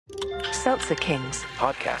Seltzer Kings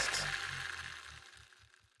podcasts.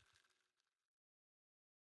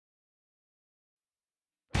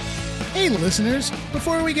 Hey listeners,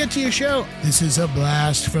 before we get to your show, this is a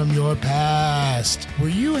blast from your past. Were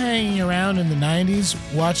you hanging around in the 90s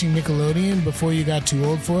watching Nickelodeon before you got too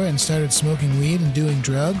old for it and started smoking weed and doing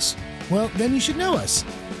drugs? Well, then you should know us.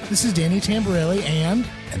 This is Danny Tamborelli and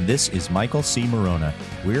this is Michael C. Morona.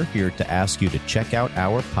 We're here to ask you to check out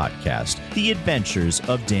our podcast, The Adventures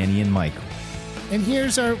of Danny and Michael. And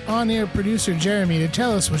here's our on-air producer, Jeremy, to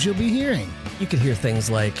tell us what you'll be hearing. You can hear things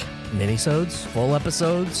like minisodes, full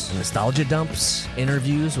episodes, nostalgia dumps,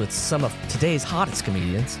 interviews with some of today's hottest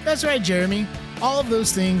comedians. That's right, Jeremy. All of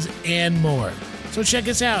those things and more. So check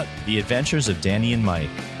us out. The Adventures of Danny and Mike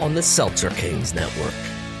on the Seltzer Kings Network.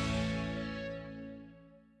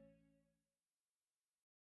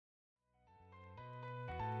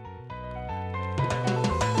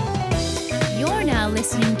 You're now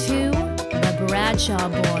listening to The Bradshaw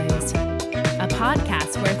Boys, a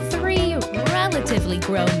podcast where three relatively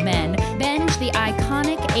grown men binge the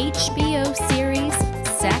iconic HBO series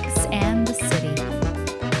Sex and the City.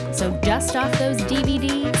 So dust off those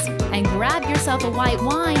DVDs and grab yourself a white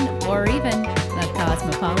wine or even a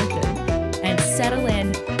Cosmopolitan and settle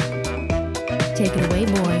in. Take it away,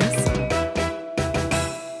 boys.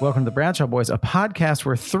 Welcome to the Bradshaw Boys, a podcast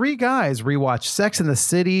where three guys rewatch Sex and the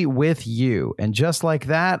City with you. And just like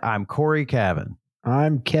that, I'm Corey Cavan.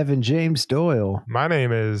 I'm Kevin James Doyle. My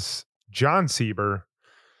name is John Sieber.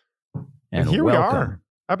 And here welcome. we are,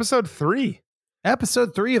 episode 3.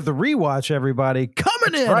 Episode 3 of the Rewatch, everybody.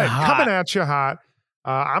 Coming in hot. Coming at you hot.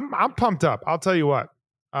 I'm pumped up. I'll tell you what.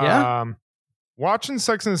 Watching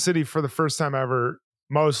Sex and the City for the first time ever,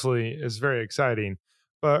 mostly, is very exciting.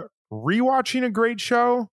 But rewatching a great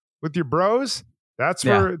show with your bros, that's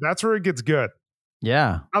where it gets good.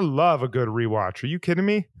 Yeah. I love a good rewatch. Are you kidding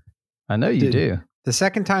me? I know you do. The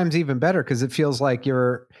second time's even better because it feels like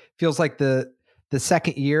the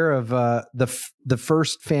second year of the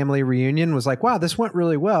first family reunion was like, wow, this went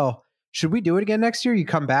really well. Should we do it again next year? You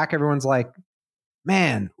come back, everyone's like,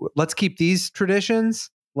 man, let's keep these traditions.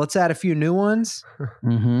 Let's add a few new ones.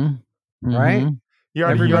 Right? You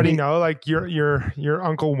already know, like your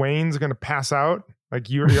Uncle Wayne's gonna pass out. Like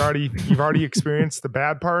you've already experienced the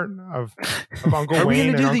bad part of Uncle Wayne. Are we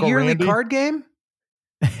gonna do Uncle the yearly Randy card game?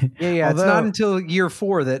 Yeah. Although, it's not until year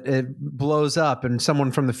 4 that it blows up and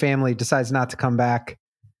someone from the family decides not to come back.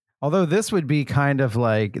 Although this would be kind of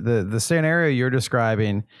like the scenario you're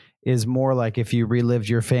describing is more like if you relived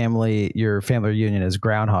your family reunion as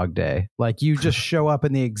Groundhog Day. Like you just show up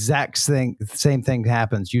and the exact same thing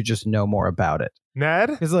happens. You just know more about it.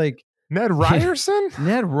 Ned? It's like Ned Ryerson?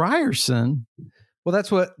 Ned Ryerson. Well,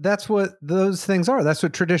 that's what those things are. That's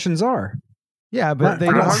what traditions are. Yeah, but they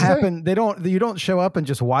don't happen. You don't show up and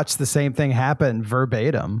just watch the same thing happen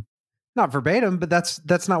verbatim. Not verbatim, but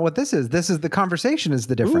that's not what this is. This is the conversation is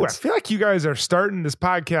the difference. Ooh, I feel like you guys are starting this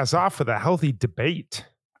podcast off with a healthy debate.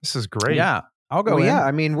 This is great. Yeah, I'll go. Well, yeah,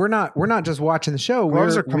 I mean, we're not just watching the show. We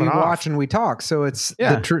watch and we talk. So it's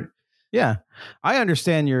the truth. Yeah, I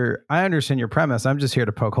understand your premise. I'm just here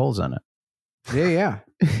to poke holes in it. Yeah.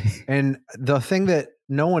 And the thing that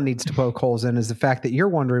no one needs to poke holes in is the fact that you're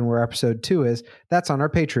wondering where episode 2 is. That's on our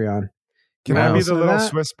Patreon. Can I be the little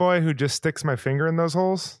Swiss boy who just sticks my finger in those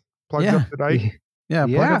holes? Plugs up the dike? Yeah,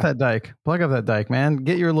 plug up that dike. Plug up that dike, man.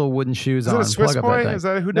 Get your little wooden shoes on. Is it a Swiss plug boy? Up that dike. Is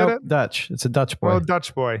that who did it? Dutch. It's a Dutch boy. Well,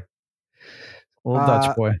 Dutch boy. Little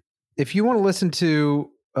Dutch boy. If you want to listen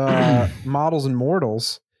to Models and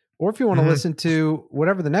Mortals, or if you want to listen to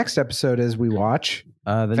whatever the next episode is we watch,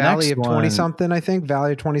 the Valley of next 20-something, I think.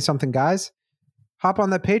 Valley of 20-something guys. Hop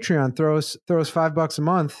on that Patreon. Throw us $5 a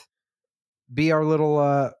month. Be our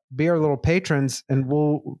little patrons, and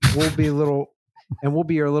we'll be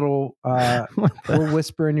your little we'll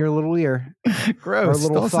whisper in your little ear. Gross. Our little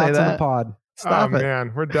Don't thoughts say that. on the pod. Stop it.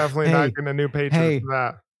 Man, we're definitely not getting a new patron for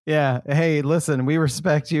that. Yeah. Hey, listen, we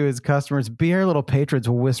respect you as customers. Be our little patrons.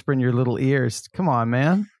 We'll whisper in your little ears. Come on,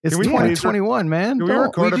 man. It's 2021, man. Can we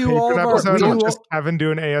record a patron episode of just Kevin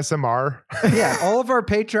doing ASMR? Yeah, all of our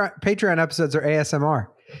Patreon episodes are ASMR.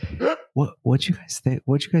 What'd you guys think?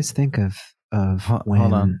 What'd you guys think of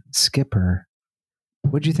when Skipper?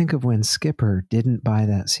 What'd you think of when Skipper didn't buy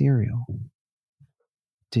that cereal?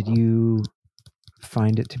 Did you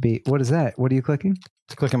find it to be? What is that? What are you clicking?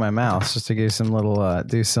 Clicking my mouse just to give some little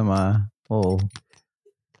little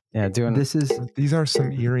Yeah, doing These are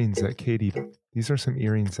some earrings that Katie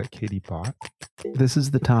bought. This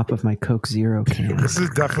is the top of my Coke Zero can. This is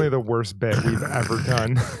definitely the worst bit we've ever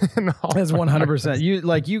done. That's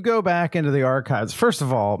 100%. You go back into the archives. First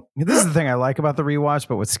of all, this is the thing I like about the rewatch,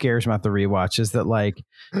 but what scares me about the rewatch is that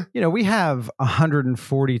we have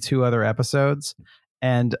 142 other episodes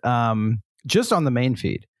and just on the main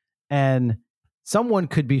feed. And someone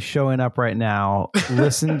could be showing up right now,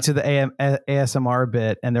 listening to the ASMR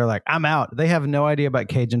bit, and they're like, I'm out. They have no idea about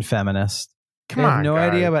Cajun Feminist. They have no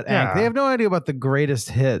idea about Ank. They have no idea about the greatest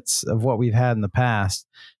hits of what we've had in the past.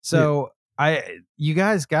 So you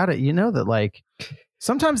guys got it. You know that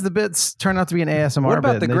sometimes the bits turn out to be an ASMR what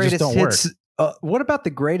about bit. The greatest hits? What about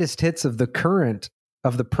the greatest hits of the present,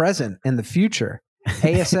 and the future?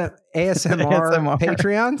 ASMR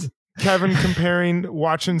Patreons? Kevin comparing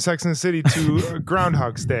watching Sex and the City to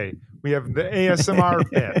Groundhog's Day. We have the ASMR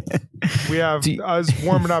bit. We have us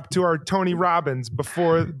warming up to our Tony Robbins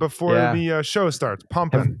before the show starts,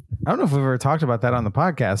 pumping. I don't know if we've ever talked about that on the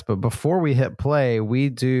podcast, but before we hit play, we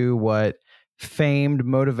do what famed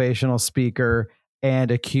motivational speaker and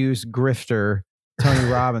accused grifter Tony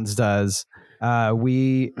Robbins does.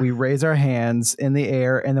 We raise our hands in the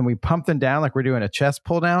air and then we pump them down like we're doing a chest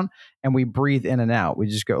pull down, and we breathe in and out. We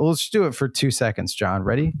just go, let's do it for 2 seconds, John.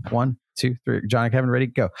 Ready? 1, 2, 3. John and Kevin, ready?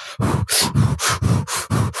 Go.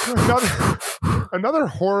 Another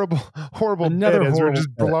horrible bit as we're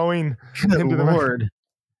just blowing into the Lord.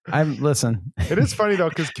 Listen. It is funny though,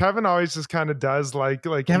 because Kevin always just kind of does like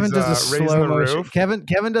Kevin he's, does a slow motion. Roof.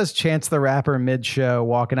 Kevin does Chance the Rapper mid show,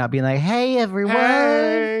 walking out, being like, "Hey everyone!"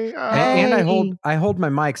 Hey, and I hold my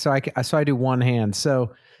mic, so I do one hand,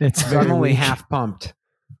 so I'm only half pumped.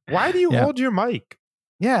 Why do you hold your mic?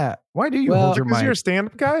 Yeah, why do you hold your mic? Because you're a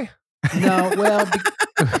stand-up guy. No, well,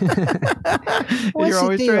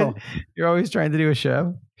 you're always trying to do a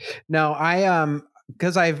show. No,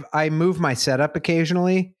 because I move my setup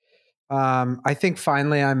occasionally. I think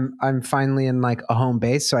finally I'm finally in like a home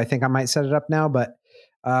base, so I think I might set it up now. But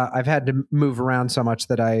I've had to move around so much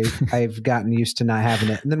that I've gotten used to not having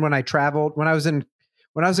it. And then when I traveled, when I was in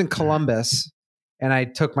Columbus, and I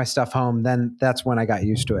took my stuff home, then that's when I got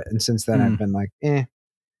used to it. And since then, I've been like,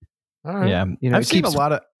 all right. Yeah, I've seen a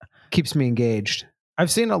lot of keeps me engaged.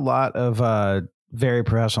 I've seen a lot of very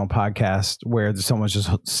professional podcasts where someone's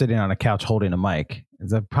just sitting on a couch holding a mic.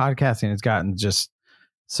 The podcasting has gotten just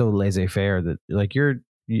so laissez-faire that like you're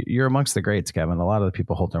amongst the greats, Kevin. A lot of the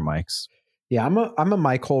people hold their mics. Yeah, I'm a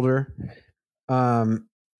mic holder.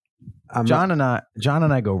 John and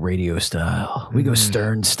I go radio style. We go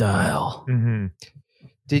Stern style. Mm-hmm.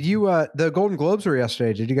 Did you the Golden Globes were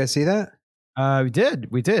yesterday? Did you guys see that? We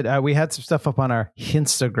did. We had some stuff up on our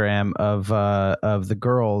Instagram of the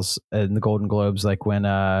girls in the Golden Globes, like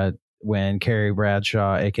when Carrie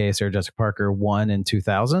Bradshaw, aka Sarah Jessica Parker, won in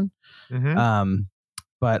 2000. Mm-hmm.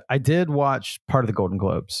 But I did watch part of the Golden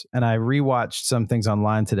Globes, and I rewatched some things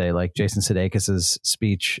online today, like Jason Sudeikis'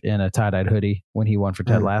 speech in a tie-dyed hoodie when he won for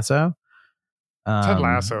Ted Lasso. Ted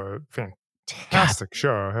Lasso, fantastic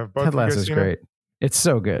show. Have both Ted Lasso is great. It? It's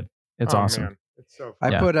so good. It's awesome. Man. It's so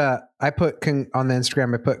fun. I put on the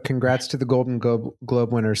Instagram. I put congrats to the Golden Globe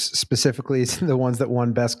winners, specifically the ones that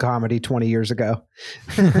won Best Comedy 20 years ago.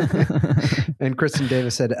 And Kristen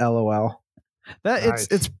Davis said, "LOL." Nice.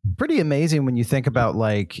 It's pretty amazing when you think about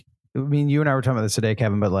like, I mean, you and I were talking about this today,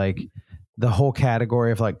 Kevin, but like the whole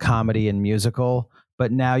category of like comedy and musical.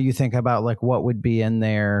 But now you think about like what would be in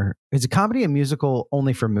there. Is it comedy and musical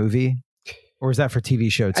only for movie? Or is that for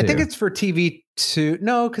TV show too? I think it's for TV too.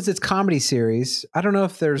 No, because it's comedy series. I don't know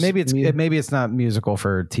if there's maybe it's not musical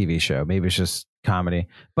for TV show. Maybe it's just comedy.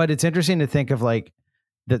 But it's interesting to think of like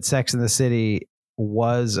that Sex and the City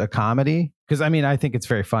was a comedy, because I mean I think it's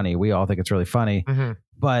very funny. We all think it's really funny,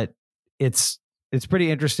 but it's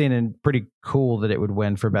pretty interesting and pretty cool that it would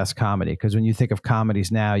win for Best Comedy, because when you think of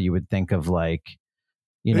comedies now, you would think of like,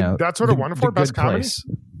 you know, that's what it won for Best Comedy.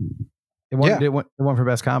 It won for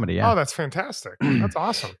Best Comedy. Yeah. Oh, that's fantastic. That's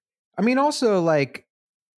awesome. I mean, also like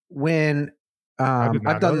when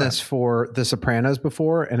I've done this for The Sopranos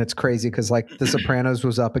before, and it's crazy because like The Sopranos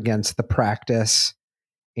was up against The Practice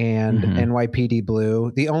and NYPD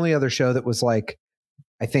Blue. The only other show that was like,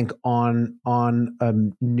 I think on a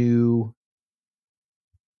new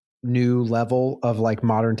level of like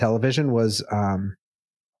modern television was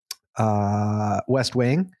West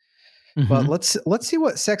Wing. But let's see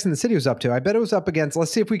what Sex and the City was up to. I bet it was up against,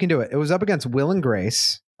 let's see if we can do it. It was up against Will and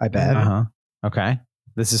Grace, I bet. Okay.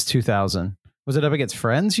 This is 2000. Was it up against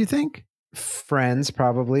Friends, you think? Friends,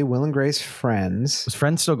 probably. Will and Grace, Friends. Was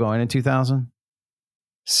Friends still going in 2000?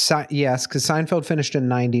 Yes, because Seinfeld finished in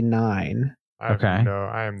 99.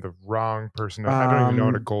 I am the wrong person. I don't even know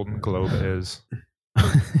what a Golden Globe is.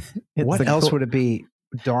 What else would it be?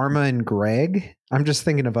 Dharma and Greg? I'm just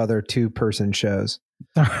thinking of other 2-person shows.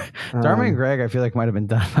 Dharma and Greg, I feel like might have been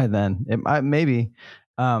done by then. It maybe.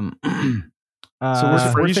 So we're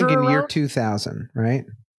Frasier thinking year around? 2000, right?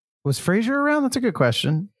 Was Frasier around? That's a good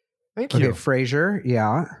question. Thank Okay, you. Frasier,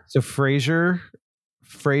 yeah. So Frasier,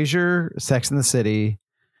 Sex and the City,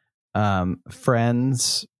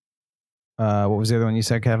 Friends. What was the other one you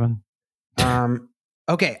said, Kevin?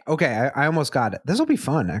 Okay. I almost got it. This will be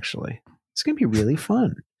fun, actually. It's gonna be really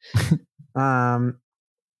fun.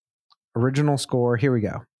 Original score. Here we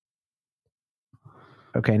go.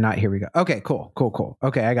 Okay, not here we go. Okay, cool.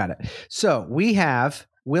 Okay, I got it. So we have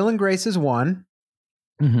Will and Grace is 1.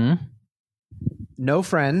 Mm-hmm. No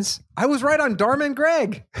Friends. I was right on Dharma and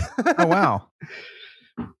Greg. Oh wow.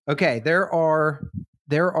 Okay, there are.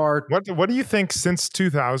 What do you think since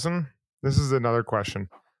 2000? This is another question.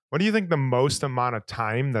 What do you think the most amount of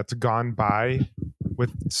time that's gone by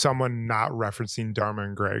with someone not referencing Dharma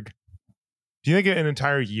and Greg? Do you think an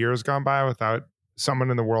entire year has gone by without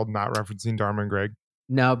someone in the world not referencing Dharma and Greg?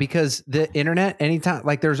 No, because the internet, anytime,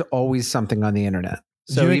 like there's always something on the internet.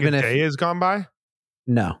 So do you think even a if day has gone by?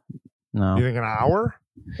 no, Do you think an hour?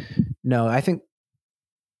 no, I think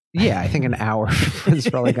an hour is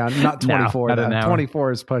probably gone. Not 24. not an though. hour.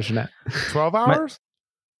 24 is pushing it. 12 hours?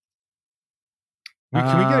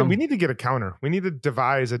 We need to get a counter. We need to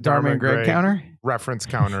devise a Dharma and Greg counter. reference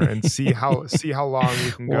counter and see how long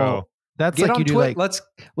we can go. That's Get like on you do Twitter. like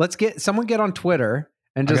Let's get someone get on Twitter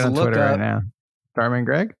and I just got on look Twitter up. right now. Dharma and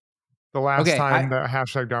Greg. The last Okay, time the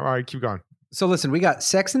hashtag Dharma. All right, keep going. So listen, we got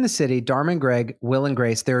Sex and the City, Dharma and Greg, Will and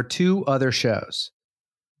Grace. There are 2 other shows.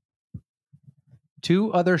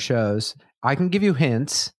 2 other shows. I can give you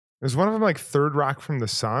hints. Is one of them like Third Rock from the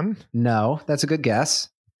Sun? No, that's a good guess.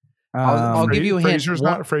 I'll give you a hint.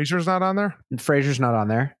 Frasier's not on there? Frasier's not on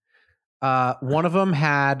there. One of them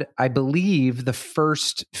had, I believe, the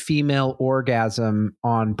first female orgasm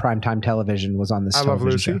on primetime television was on this I Love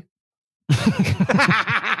Lucy. show.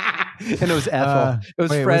 And it was Ethel. It was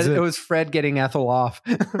wait, Fred. was it- It was Fred getting Ethel off.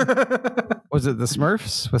 Was it the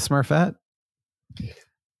Smurfs with Smurfette?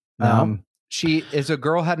 No. She is a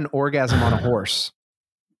girl had an orgasm on a horse.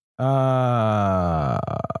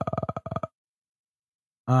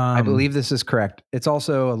 I believe this is correct. It's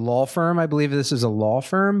also a law firm. I believe this is a law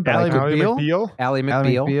firm. But Ally I could, Ally McBeal? McBeal? Ally Ally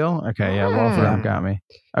McBeal. McBeal? Okay, yeah, law firm got me.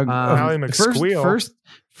 Ally McSqueal.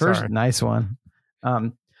 First Sorry. nice one.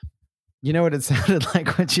 You know what it sounded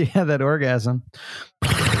like when she had that orgasm?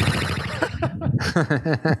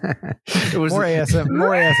 It was More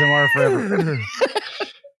ASMR forever.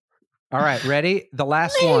 all right. Ready? The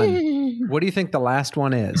last one. What do you think the last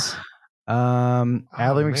one is? Ally man.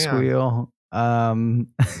 McSqueal.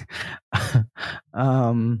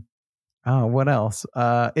 Oh, what else?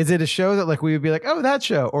 Is it a show that like we would be like, oh, that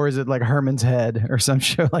show, or is it like Herman's Head or some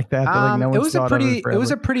show like that? That like, no it one's was a thought of pretty. It was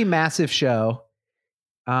forever? a pretty massive show.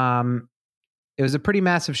 It was a pretty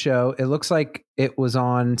massive show. It looks like it was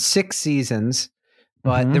on 6 seasons,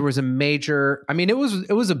 but Mhm. there was a major. I mean, it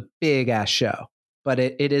was a big ass show, but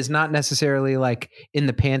it is not necessarily like in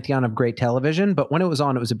the pantheon of great television. But when it was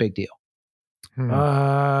on, it was a big deal.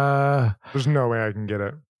 There's no way I can get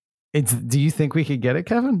it. Do you think we could get it,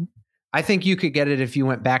 Kevin? I think you could get it if you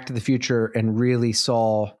went back to the future and really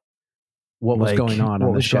saw what was Like, going on what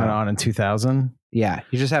the was show. going on in 2000? Yeah,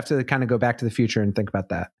 you just have to kind of go back to the future and think about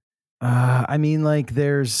that. I mean, like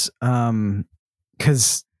there's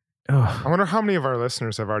because I wonder how many of our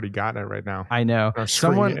listeners have already gotten it right now. I know Are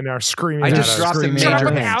someone. screaming. I at just us. dropped a screaming Shut at up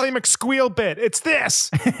with major the us. hint. Ally McSqueal bit. It's this.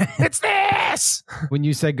 It's this. When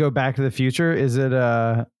you said go back to the future, is it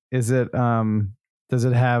does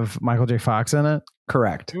it have Michael J. Fox in it?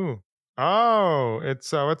 Correct. Ooh. Oh,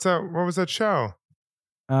 it's what's that? What was that show?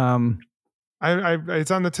 I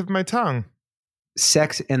It's on the tip of my tongue.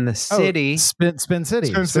 Sex in the City. Spin City.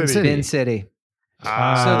 Spin City. Spin City.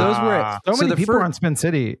 Ah. So those were So so many the people fir- are on Spin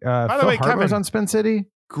City. the Phil way, Hart was Kevin- on Spin City.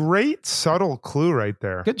 Great subtle clue right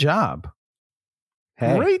there. Good job.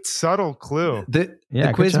 Hey, Great subtle clue. the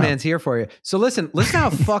good quiz job. man's here for you. So listen how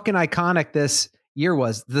fucking iconic this year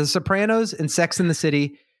was. The Sopranos and Sex in the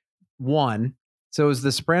City won. So it was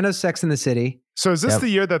The Sopranos, Sex in the City. So is this Yep. the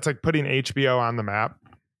year that's like putting HBO on the map?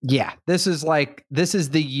 Yeah, this is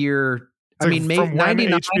the year. It's I like mean, maybe from when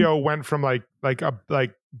 99. HBO went from like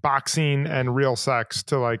boxing and real sex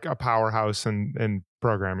to like a powerhouse and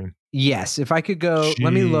programming. Yes, if I could go,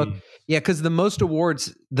 let me look. Gee. Yeah, because the most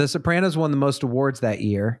awards, The Sopranos won the most awards that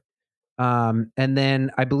year. And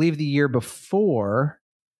then I believe the year before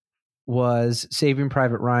was Saving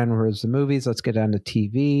Private Ryan, was the movies. Let's get down to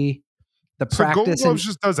TV. the So Golden practice. Globes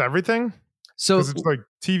just does everything? So Because it's like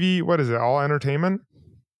TV, what is it? All entertainment?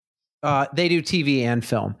 they do TV and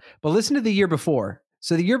film. But listen to the year before.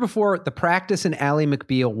 So the year before, The Practice and Ally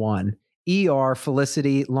McBeal won. ER,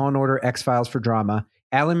 Felicity, Law and Order, X-Files for drama.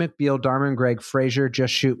 Ally McBeal, Dharma and Greg, Frasier,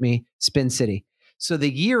 Just Shoot Me, Spin City. So the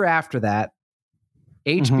year after that,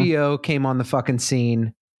 HBO came on the fucking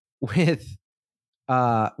scene with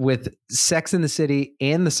Sex and the City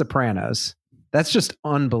and The Sopranos. That's just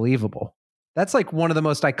unbelievable. That's like one of the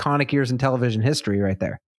most iconic years in television history right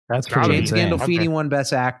there. That's Gotta pretty be. James insane. Gandolfini Okay. won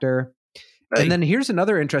Best Actor. Hey. And then here's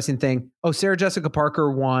another interesting thing. Oh, Sarah Jessica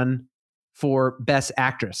Parker won for Best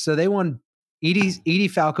Actress. So they won. Edie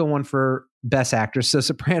Falco won for Best Actress. So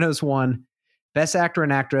Sopranos won Best Actor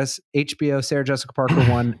and Actress. HBO, Sarah Jessica Parker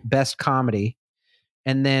won Best Comedy.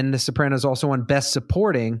 And then The Sopranos also won Best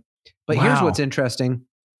Supporting. But here's Wow. what's interesting.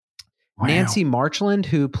 Wow. Nancy Marchland,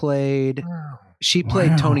 who played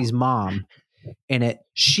Wow. Tony's mom in it.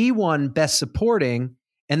 She won Best Supporting,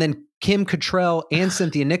 and then Kim Cattrall and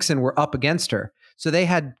Cynthia Nixon were up against her. So they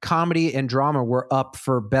had comedy and drama were up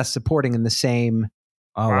for Best Supporting in the same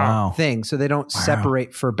Oh, wow. thing. So they don't Wow.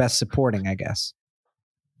 separate for Best Supporting, I guess.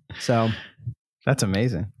 So That's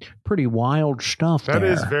amazing. pretty wild stuff That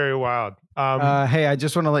there. is very wild. Hey, I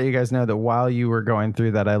just want to let you guys know that while you were going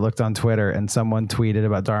through that, I looked on Twitter and someone tweeted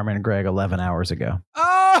about Dharma and Greg 11 hours ago.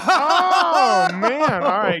 Oh man! All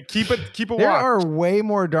right, keep it There watch. are way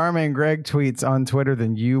more Dharma and Greg tweets on Twitter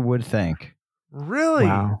than you would think. Really?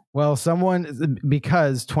 Wow. Well,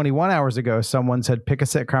 because 21 hours ago, someone said, pick a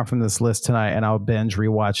sitcom from this list tonight and I'll binge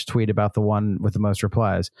rewatch tweet about the one with the most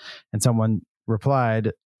replies. And someone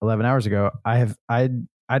replied 11 hours ago, I'd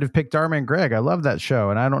have picked Dharma and Greg. I love that show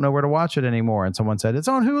and I don't know where to watch it anymore. And someone said, it's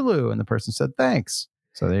on Hulu. And the person said, thanks.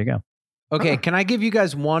 So there you go. Okay, can I give you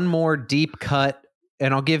guys one more deep cut?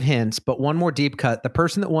 And I'll give hints, but one more deep cut. The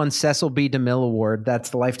person that won Cecil B. DeMille Award, that's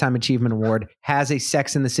the Lifetime Achievement Award, has a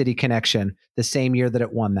Sex and the City connection the same year that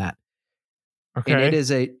it won that. Okay. And it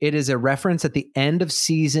is a reference at the end of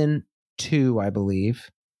season 2, I believe.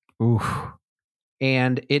 Ooh.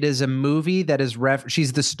 And it is a movie that is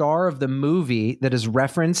she's the star of the movie that is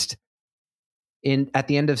referenced at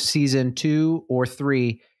the end of season 2 or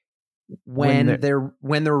 3 when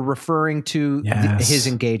they're referring to his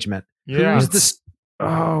engagement. Yeah. Who's the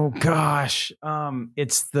Oh gosh.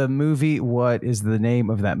 It's the movie. What is the name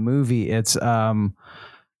of that movie? It's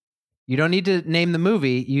You don't need to name the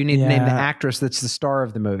movie. You need to name the Yeah. actress that's the star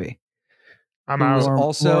of the movie. I'm Who was out.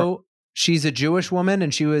 also, she's a Jewish woman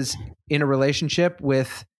and she was in a relationship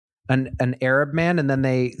with an Arab man. And then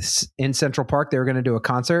in Central Park, they were going to do a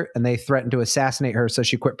concert and they threatened to assassinate her. So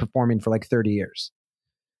she quit performing for like 30 years.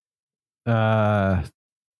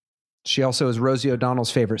 She also is Rosie O'Donnell's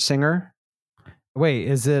favorite singer. Wait,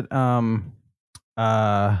 is it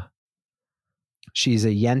She's a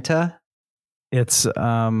Yenta. it's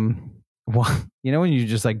well, you know when you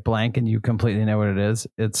just like blank and you completely know what it is?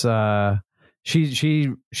 It's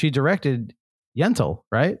she directed Yentl,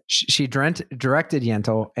 right? She directed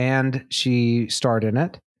Yentl and she starred in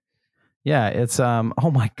it. Yeah, it's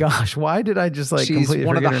oh my gosh, why did I just like She's completely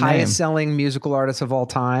one of the forget her highest name? selling musical artists of all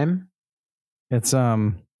time. It's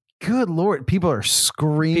good Lord, people are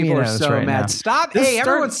screaming People are at us so right mad. now. Stop. This Hey, started-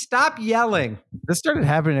 everyone stop yelling. This started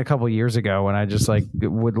happening a couple years ago when I just like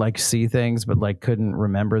would like see things but like couldn't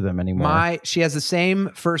remember them anymore. She has the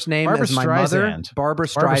same first name Barbra as my mother, Streisand. Barbra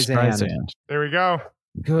Barbra Streisand. There we go.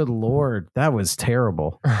 Good Lord, that was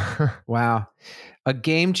terrible. Wow. A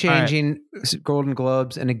game-changing Golden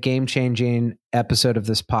Globes and a game-changing episode of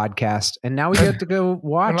this podcast. And now we get to go I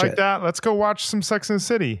watch like it. that. Let's go watch some Sex and the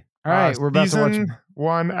City. All right, we're about to watch season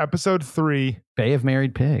 1, episode 3, Bay of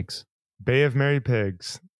Married Pigs. Bay of Married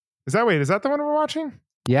Pigs. Is that the one we're watching?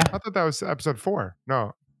 Yeah. I thought that was episode 4.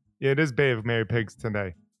 No. Yeah, it is Bay of Married Pigs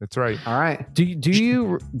today. That's right. All right. Do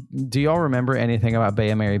y'all remember anything about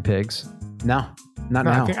Bay of Married Pigs? No, not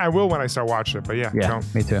No, now. I think I will when I start watching it, but yeah.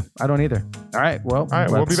 don't. Me too. I don't either. All right, well, we'll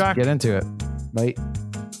be let's back. get into it. Wait.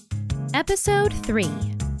 Episode 3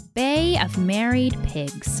 Bay of Married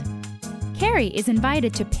Pigs. Carrie is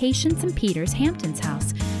invited to Patience and Peter's Hamptons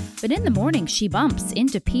house, but in the morning she bumps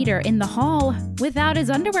into Peter in the hall without his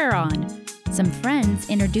underwear on. Some friends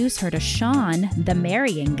introduce her to Sean, the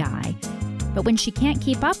marrying guy. But when she can't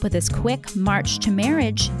keep up with his quick march to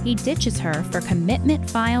marriage, he ditches her for commitment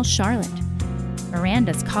file Charlotte.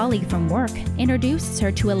 Miranda's colleague from work introduces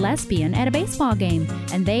her to a lesbian at a baseball game,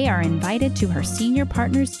 and they are invited to her senior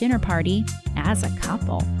partner's dinner party as a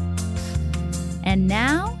couple. And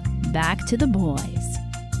now, back to the boys.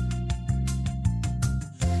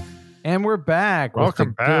 And we're back. Welcome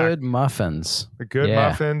with the back. Good muffins. The good Yeah.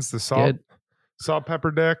 muffins, the salt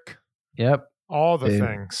pepper dick. Yep. All the Dude.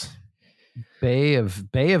 things. Bay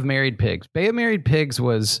of Married Pigs. Bay of Married Pigs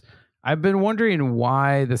was. I've been wondering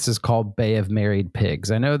why this is called Bay of Married Pigs.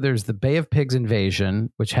 I know there's the Bay of Pigs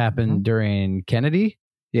invasion, which happened during Kennedy.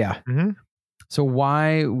 Yeah. Mm-hmm. So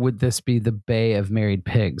why would this be the Bay of Married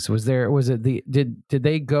Pigs? Did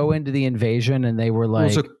they go into the invasion and they were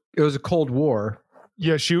like It was a Cold War.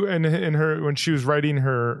 Yeah, when she was writing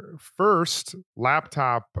her first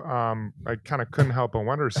laptop, I kind of couldn't help but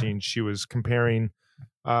wonder, seeing she was comparing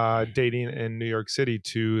dating in New York City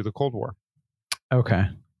to the Cold War. okay.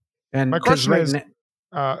 And My question is,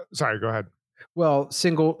 now, sorry, go ahead. well,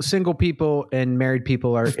 single people and married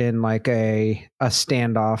people are in like a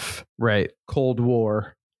standoff Right. Cold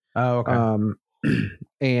War. Oh, okay.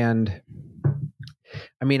 And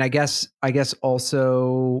I mean, I guess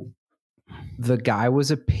also the guy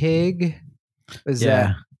was a pig.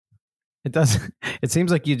 That it does. It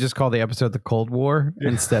seems like you just call the episode the Cold War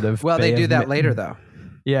instead of. well, Bay they do of that later though.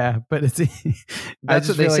 Yeah, but it's. That's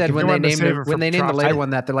what they said when they named it the later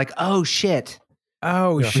one. That they're like, oh shit.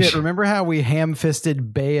 Oh shit! Remember how we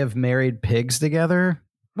ham-fisted Bay of Married Pigs together?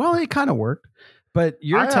 Well, it kind of worked. But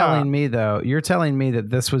you're telling me that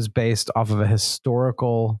this was based off of a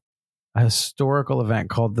historical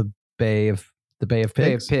event called the Bay of Pigs. Bay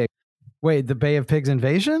of Pigs. Wait, the Bay of Pigs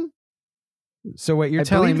invasion? So what you're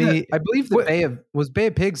telling me? I believe Bay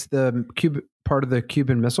of Pigs the part of the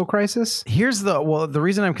Cuban Missile Crisis. Here's the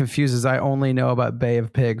reason I'm confused is I only know about Bay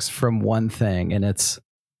of Pigs from one thing, and it's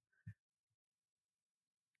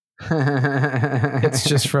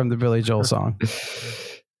just from the Billy Joel song.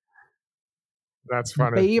 That's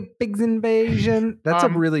funny. Bay of Pigs invasion. That's a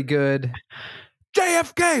really good.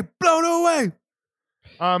 JFK blown away.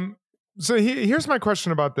 So here's my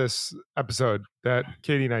question about this episode that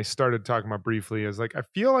Katie and I started talking about briefly. Is like, I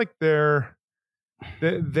feel like they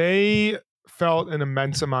felt an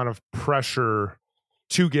immense amount of pressure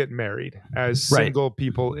to get married as single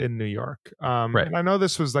people in New York. And I know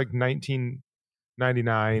this was like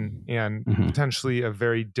 1999 and potentially a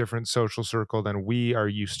very different social circle than we are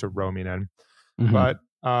used to roaming in. But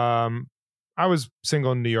I was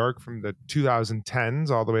single in New York from the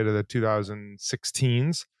 2010s all the way to the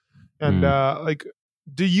 2016s. And like,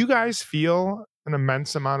 do you guys feel an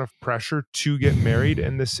immense amount of pressure to get married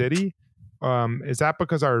in the city? Is that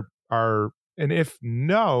because and if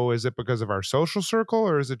no, is it because of our social circle,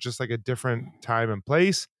 or is it just like a different time and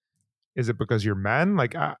place? Is it because you're men?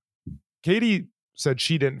 Like, Katie said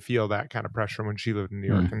she didn't feel that kind of pressure when she lived in New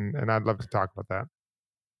York, and I'd love to talk about that.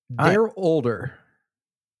 They're older.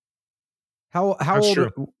 How old?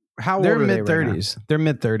 True. How they're old are mid they right 30s. They're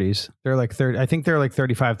mid 30s. They're like 30. I think they're like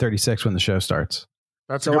 35, 36 when the show starts.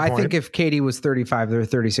 That's so. I think if Katie was 35, they're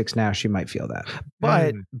 36 now. She might feel that.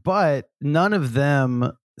 But none of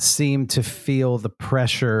them seem to feel the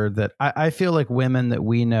pressure that I feel like women that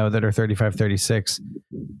we know that are 35, 36,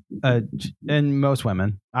 and most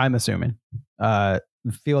women, I'm assuming,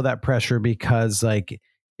 feel that pressure because like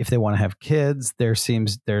if they want to have kids,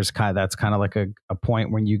 that's kind of like a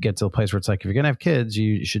point when you get to the place where it's like, if you're going to have kids,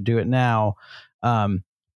 you should do it now.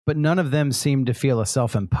 But none of them seem to feel a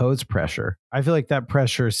self-imposed pressure. I feel like that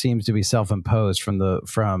pressure seems to be self-imposed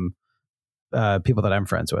from people that I'm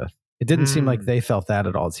friends with. It didn't seem like they felt that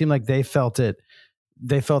at all. It seemed like they felt it.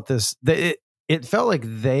 They felt this. It felt like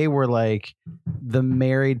they were like the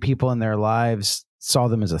married people in their lives saw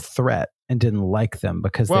them as a threat and didn't like them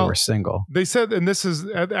because they were single. They said, and this is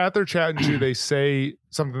at their chat and they say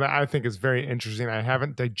something that I think is very interesting. I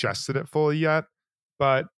haven't digested it fully yet,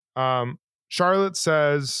 but Charlotte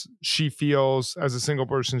says she feels, as a single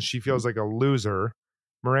person, she feels like a loser.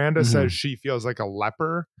 Miranda says she feels like a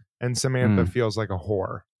leper, and Samantha feels like a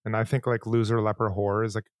whore. And I think like Loser, Leper, Whore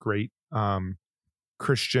is like a great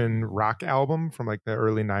Christian rock album from like the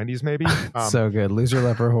early 90s, maybe. So good. Loser,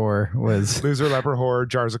 Leper, Whore was Loser, Leper, Whore,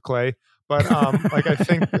 Jars of Clay. But like I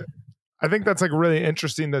think that's like really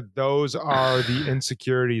interesting that those are the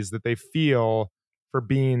insecurities that they feel for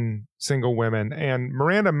being single women. And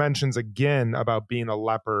Miranda mentions again about being a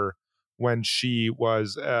leper when she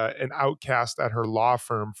was an outcast at her law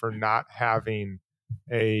firm for not having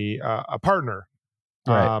a partner.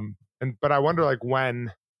 Right. But I wonder like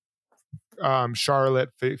when Charlotte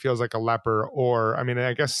feels like a leper, or I mean,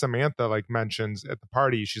 I guess Samantha like mentions at the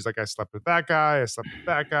party, she's like, I slept with that guy, I slept with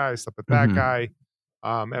that guy, I slept with that guy.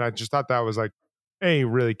 And I just thought that was like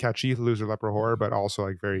really catchy, Loser, Leper, Whore, but also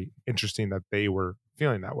like very interesting that they were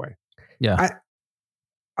feeling that way. Yeah.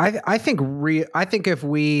 I think if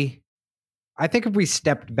we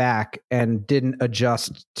stepped back and didn't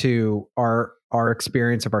adjust to our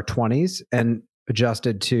experience of our 20s and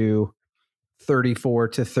adjusted to 34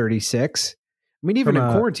 to 36, I mean, even in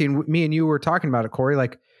From quarantine, me and you were talking about it, Corey.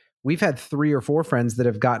 Like, we've had 3 or 4 friends that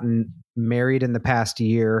have gotten married in the past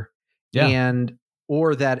year, and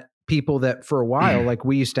or that people that for a while, like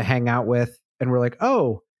we used to hang out with, and we're like,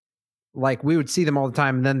 oh, like we would see them all the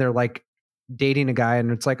time, and then they're like dating a guy,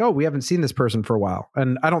 and it's like, oh, we haven't seen this person for a while,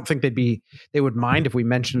 and I don't think they would mind if we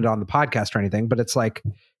mentioned it on the podcast or anything, but it's like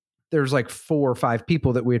there's like 4 or 5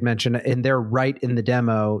 people that we had mentioned, and they're right in the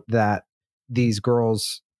demo that these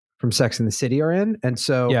girls from Sex and the City are in. And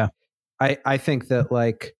so I think that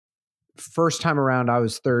like first time around, I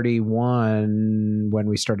was 31 when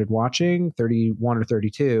we started watching, 31 or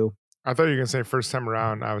 32. I thought you were going to say first time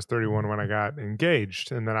around, I was 31 when I got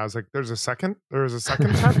engaged. And then I was like, there was a second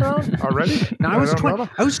time around already? No, I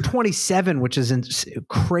was 27, which is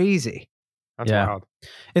crazy. That's wild.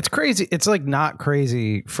 It's crazy. It's like not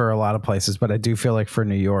crazy for a lot of places, but I do feel like for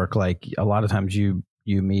New York, like a lot of times you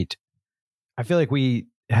meet, I feel like we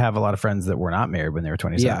have a lot of friends that were not married when they were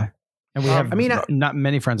 27. Yeah. And we have not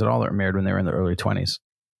many friends at all that were married when they were in their early 20s.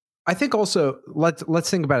 I think also let's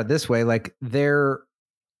think about it this way. Like they're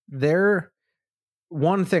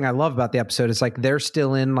one thing I love about the episode is like they're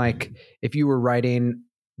still in, like, if you were writing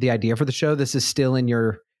the idea for the show, this is still in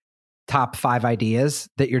your top 5 ideas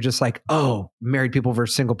that you're just like, oh, married people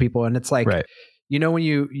versus single people. And it's like, you know, when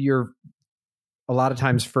you're a lot of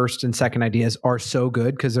times first and second ideas are so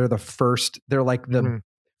good because they're like the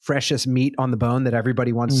freshest meat on the bone that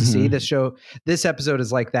everybody wants to see. This episode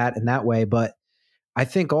is like that in that way. But I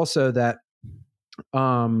think also that,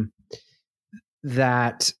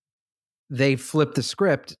 that they flip the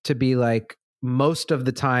script to be like, most of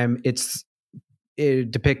the time it's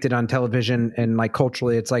depicted on television and like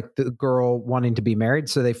culturally, it's like the girl wanting to be married.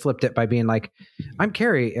 So they flipped it by being like, I'm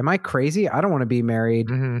Carrie. Am I crazy? I don't want to be married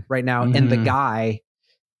right now. And the guy.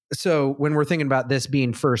 So when we're thinking about this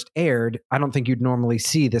being first aired, I don't think you'd normally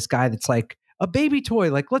see this guy that's like a baby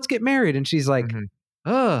toy, like, let's get married. And she's like, am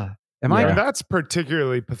I? And that's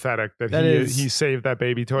particularly pathetic that he saved that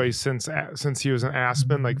baby toy since he was in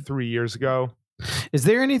Aspen like 3 years ago. Is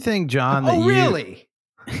there anything, John, that really?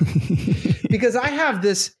 Because I have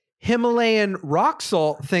this Himalayan rock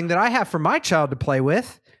salt thing that I have for my child to play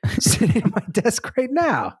with sitting at my desk right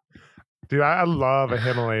now. Dude, I love a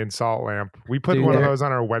Himalayan salt lamp. We put one of those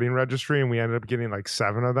on our wedding registry and we ended up getting like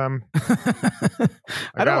 7 of them.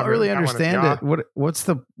 I don't really understand it. What's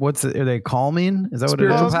are they calming? Is that what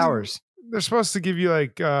spiritual it is? powers? They're supposed to give you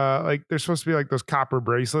like they're supposed to be like those copper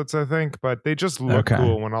bracelets, I think, but they just look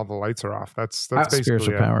cool when all the lights are off. That's basically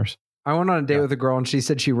spiritual powers. I went on a date with a girl and she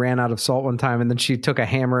said she ran out of salt one time and then she took a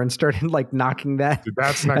hammer and started like knocking that. Dude,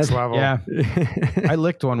 that's next level. Yeah. I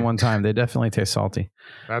licked one time. They definitely taste salty.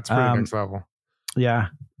 That's pretty next level. Yeah.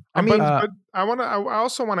 I mean, but I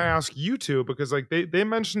also want to ask you two, because like they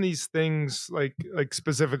mention these things like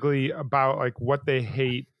specifically about like what they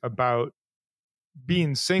hate about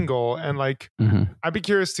being single, and like I'd be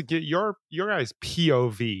curious to get your guys'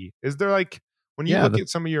 POV. Is there like, when you look at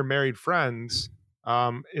some of your married friends,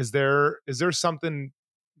 is there something?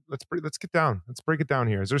 Let's break it down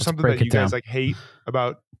here. Is there something that you guys like hate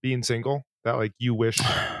about being single that like you wish you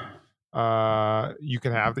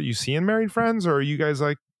could have that you see in married friends, or are you guys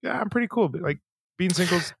like, yeah, I'm pretty cool, but like being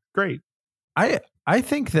single's great? I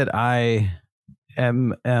think that I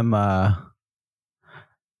am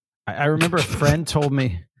I remember a friend told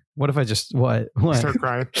me, what if I just what start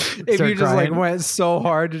crying? If you just like went so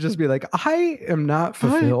hard to just be like, I am not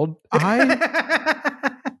fulfilled. I've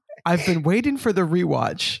been waiting for the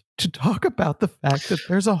rewatch to talk about the fact that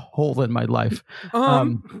there's a hole in my life.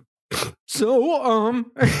 And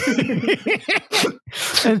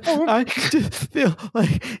I just feel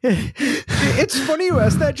like it's funny you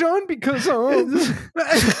asked that, John, because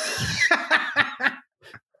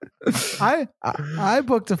I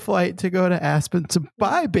booked a flight to go to Aspen to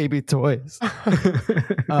buy baby toys. We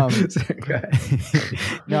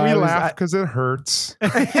laugh because it hurts.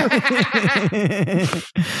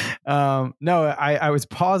 No, I was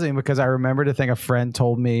pausing because I remembered a thing a friend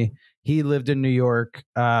told me. He lived in New York.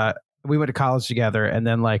 We went to college together, and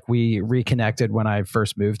then like we reconnected when I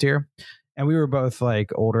first moved here, and we were both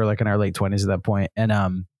like older, like in our late 20s at that point.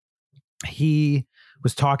 And he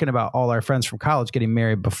was talking about all our friends from college getting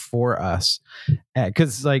married before us,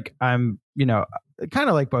 because like I'm, kind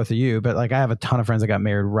of like both of you, but like I have a ton of friends that got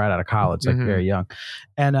married right out of college, like very young.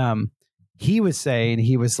 And he was saying,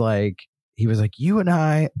 he was like you and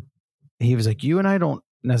I don't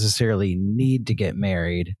necessarily need to get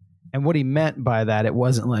married. And what he meant by that, it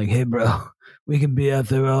wasn't like, hey bro, we can be out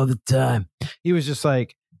there all the time. He was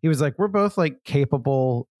like, we're both like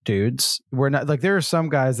capable dudes. We're not like, there are some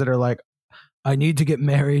guys that are like, I need to get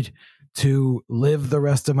married to live the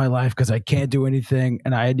rest of my life because I can't do anything,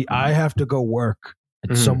 and I have to go work,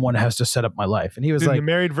 and someone has to set up my life. And he was Dude, like, the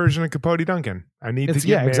married version of Capote Duncan. I need to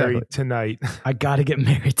get married tonight. I got to get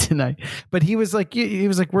married tonight. But he was like,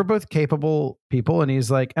 we're both capable people. And he's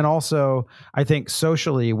like, and also I think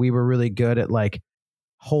socially we were really good at like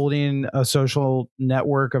holding a social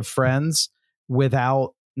network of friends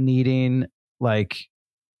without needing like,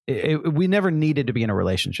 we never needed to be in a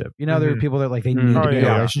relationship. You know, there were people that like, they need to be in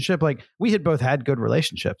a relationship. Like we had both had good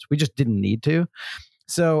relationships. We just didn't need to.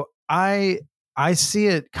 So I see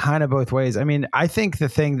it kind of both ways. I mean, I think the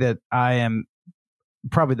thing that I am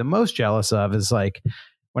probably the most jealous of is like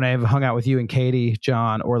when I have hung out with you and Katie,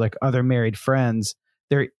 John, or like other married friends,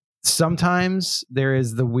 sometimes there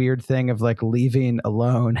is the weird thing of like leaving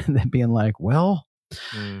alone and then being like, well,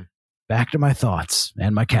 back to my thoughts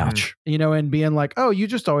and my couch, you know, and being like, oh, you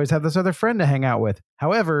just always have this other friend to hang out with.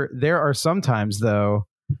 However, there are sometimes though,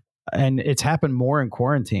 and it's happened more in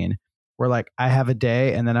quarantine, where like I have a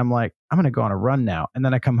day and then I'm like, I'm going to go on a run now. And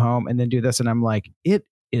then I come home and then do this. And I'm like, it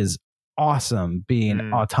is awesome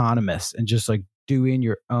being autonomous and just like doing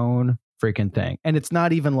your own freaking thing. And it's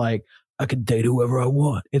not even like I can date whoever I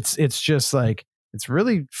want. It's just like, it's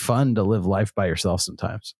really fun to live life by yourself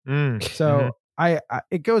sometimes. So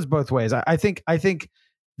it goes both ways. I think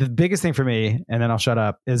the biggest thing for me, and then I'll shut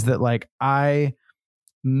up, is that like, I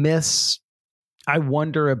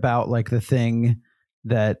wonder about like the thing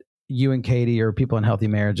that you and Katie or people in healthy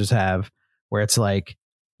marriages have, where it's like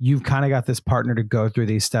you've kind of got this partner to go through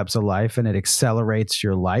these steps of life and it accelerates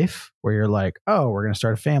your life, where you're like, oh, we're going to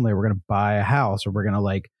start a family, we're going to buy a house, or we're going to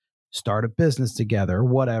like start a business together or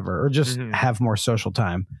whatever, or just have more social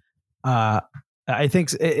time. I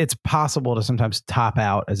think it's possible to sometimes top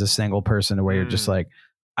out as a single person where you're just like,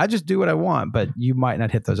 I just do what I want, but you might not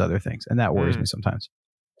hit those other things. And that worries me sometimes.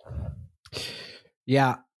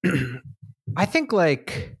 Yeah. I think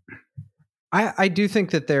like, I do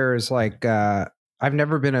think that there's like, I've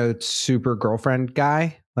never been a super girlfriend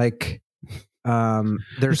guy. Like,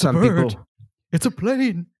 there's some people. It's a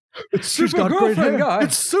plane. She's got great hair. Guy.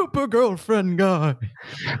 It's super girlfriend guy.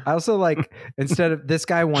 I also like, instead of this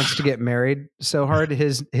guy wants to get married so hard,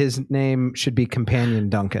 his name should be Companion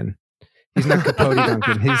Duncan. He's not Capote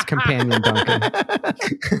Duncan. He's Companion Duncan.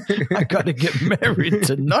 I got to get married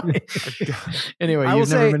tonight. Anyway, you've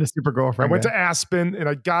never been a super girlfriend. I went to Aspen and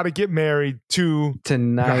I got to get married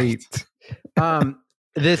tonight.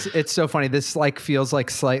 It's so funny. This like feels like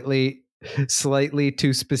slightly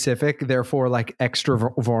too specific, therefore like extra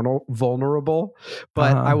vulnerable.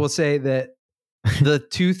 But I will say that the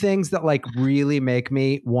two things that like really make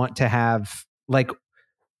me want to have like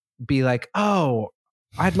be like, oh,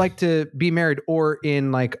 I'd like to be married or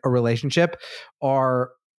in like a relationship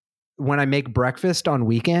are when I make breakfast on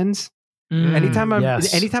weekends. Anytime I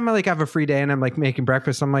like have a free day and I'm like making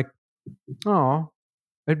breakfast, I'm like, oh,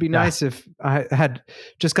 it'd be nice if I had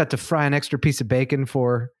just got to fry an extra piece of bacon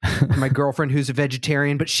for my girlfriend who's a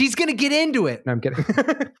vegetarian, but she's going to get into it. No, I'm kidding.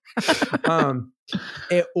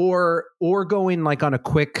 Or going like on a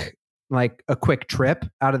quick trip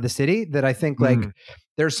out of the city that I think like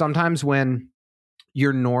there's sometimes when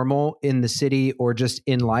you're normal in the city or just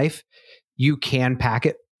in life, you can pack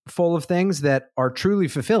it full of things that are truly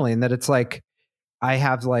fulfilling, that it's like, I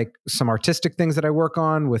have like some artistic things that I work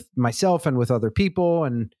on with myself and with other people.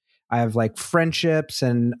 And I have like friendships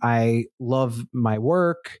and I love my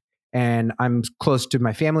work and I'm close to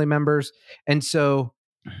my family members. And so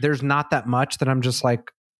there's not that much that I'm just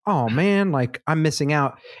like, oh man, like I'm missing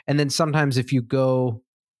out. And then sometimes if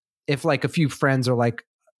like a few friends are like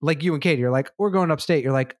you and Katie, you're like, we're going upstate.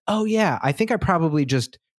 You're like, oh yeah, I think I probably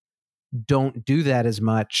just don't do that as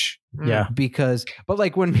much. Yeah. But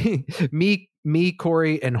like when me,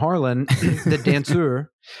 Corey and Harlan, the dancer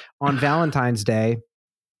on Valentine's Day,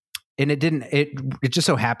 and it just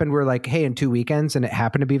so happened we're like, hey, in 2 weekends, and it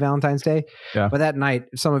happened to be Valentine's Day. Yeah. But that night,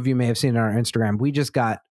 some of you may have seen it on our Instagram, we just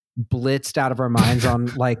got blitzed out of our minds on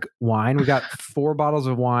like wine. We got 5 bottles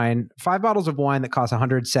of wine that cost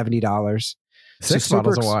 $170. 6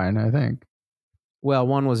 bottles of wine, I think. Well,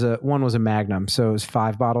 one was a Magnum, so it was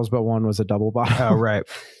 5 bottles, but one was a double bottle. Oh, right.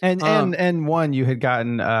 And one you had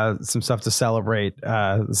gotten some stuff to celebrate,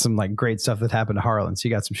 some like great stuff that happened to Harlan. So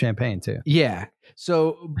you got some champagne too. Yeah.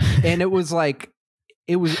 So, and it was like,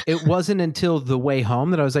 it wasn't until the way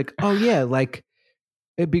home that I was like, oh yeah, like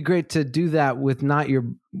it'd be great to do that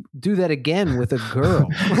do that again with a girl.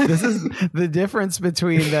 This is the difference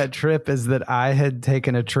between that trip is that I had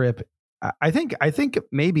taken a trip. I think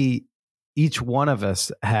maybe each one of us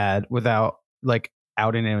had, without like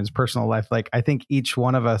outing anyone's personal life, like I think each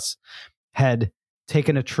one of us had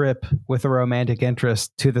taken a trip with a romantic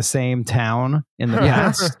interest to the same town in the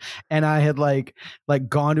past, and I had like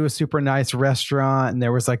gone to a super nice restaurant, and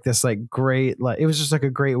there was like this like great, like it was just like a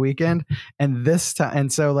great weekend. And this time,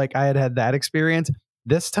 and so like I had that experience.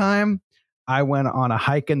 This time I went on a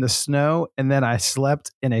hike in the snow, and then I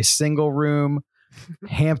slept in a single room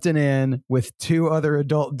Hampton Inn with 2 other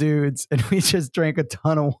adult dudes, and we just drank a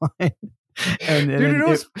ton of wine. And Dude,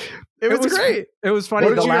 it was great. It was funny.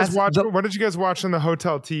 What did you guys watch on the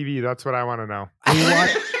hotel TV? That's what I want to know.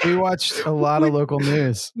 We watched a lot of local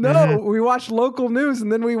news. No, we watched local news,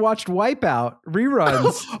 and then we watched Wipeout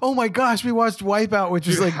reruns. Oh my gosh, we watched Wipeout, which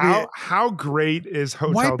is like how great is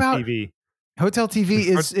Hotel Wipeout, TV? Hotel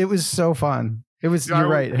TV it was so fun. It was. You're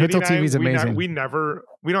right. Hotel TV is amazing. We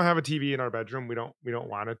don't have a TV in our bedroom. We don't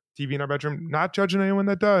want a TV in our bedroom. Not judging anyone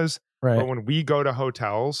that does. Right. But when we go to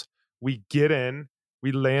hotels, we get in,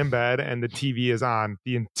 we lay in bed, and the TV is on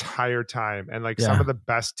the entire time. And like some of the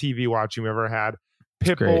best TV watching we ever had.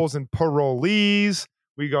 Pitbulls and Parolees.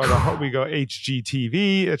 We go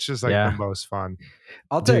HGTV. It's just like the most fun.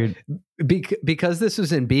 I'll tell you, because this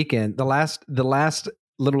was in Beacon, the last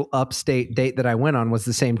little upstate date that I went on was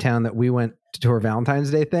the same town that we went to our Valentine's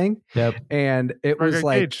Day thing. Yep. And it was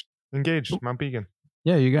engaged, Mount Beacon.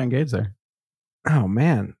 Yeah, you got engaged there. Oh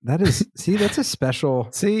man, that's a special.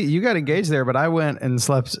 See, you got engaged there, but I went and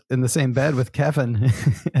slept in the same bed with Kevin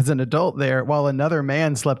as an adult there, while another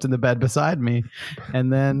man slept in the bed beside me.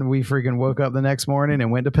 And then we freaking woke up the next morning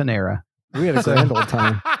and went to Panera. We had a grand old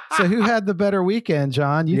time. So who had the better weekend,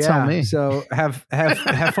 John? You tell me. So have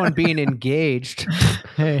fun being engaged.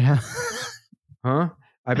 Hey, huh?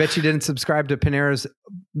 I bet you didn't subscribe to Panera's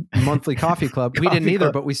monthly coffee club. We didn't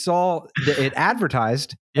either, but we saw it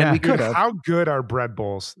advertised, and we could have. How good are bread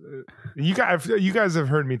bowls? You guys have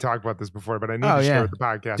heard me talk about this before, but I need to share the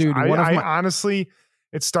podcast. Dude, I honestly,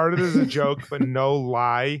 it started as a joke, but no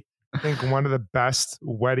lie, I think one of the best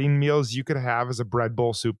wedding meals you could have is a bread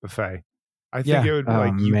bowl soup buffet. I think it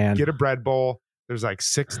would get a bread bowl. There's like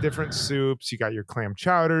 6 different soups. You got your clam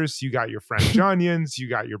chowders, you got your French onions, you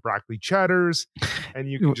got your broccoli cheddars,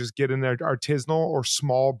 and you can just get in there artisanal or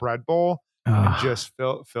small bread bowl and just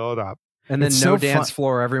fill it up. And then dance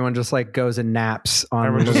floor. Everyone just like goes and naps on.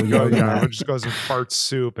 Everyone just goes and farts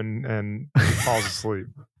soup and falls asleep.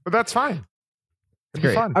 But that's fine. It's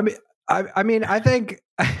great. Fun. I mean, I think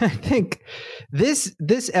this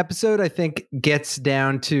episode gets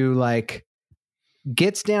down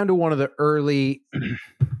to one of the early,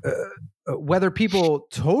 whether people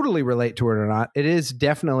totally relate to it or not, it is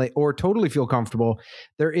definitely, or totally feel comfortable.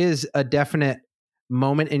 There is a definite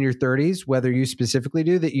moment in your 30s, whether you specifically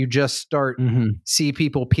do, that you just start see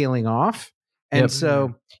people peeling off. And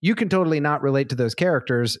so you can totally not relate to those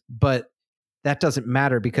characters, but that doesn't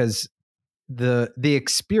matter because the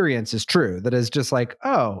experience is true. That is just like,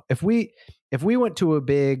 oh, if we went to a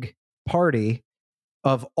big party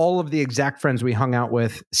of all of the exact friends we hung out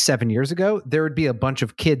with 7 years ago, there would be a bunch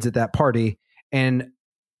of kids at that party, and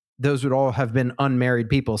those would all have been unmarried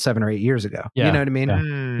people 7 or 8 years ago. Yeah. You know what I mean?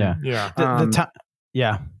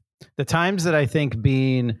 Yeah. The times that I think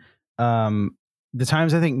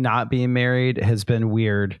not being married has been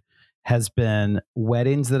weird has been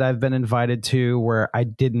weddings that I've been invited to where I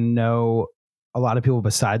didn't know a lot of people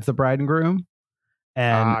besides the bride and groom.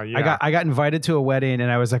 And I got invited to a wedding, and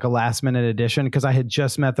I was like a last minute addition because I had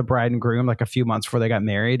just met the bride and groom like a few months before they got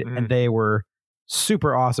married, and they were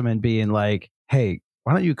super awesome and being like, "Hey,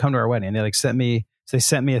 why don't you come to our wedding?" And they sent me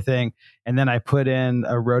a thing, and then I wrote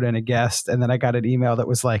in a guest, and then I got an email that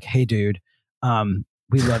was like, "Hey, dude,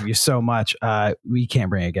 we love you so much. We can't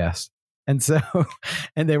bring a guest." And so,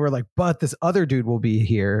 and they were like, "But this other dude will be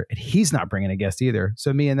here, and he's not bringing a guest either."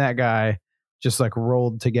 So me and that guy just like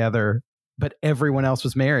rolled together. But everyone else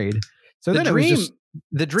was married. So the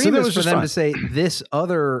dream is for them to say, this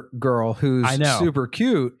other girl who's super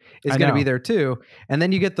cute is going to be there too. And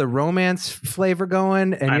then you get the romance flavor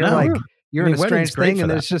going, and you're in a strange thing.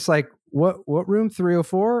 And it's just like, what room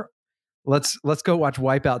 304? Let's go watch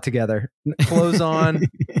Wipeout together. Clothes on.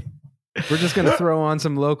 We're just going to throw on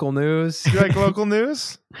some local news. You like local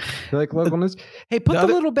news? You like local news? Hey, put the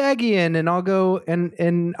little baggie in, and I'll go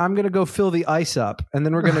and I'm going to go fill the ice up, and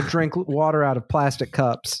then we're going to drink water out of plastic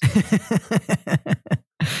cups.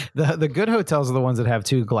 The good hotels are the ones that have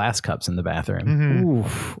 2 glass cups in the bathroom.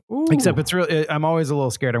 Ooh. Except it's really, I'm always a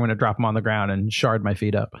little scared I'm going to drop them on the ground and shard my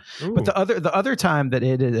feet up. Ooh. But the other time that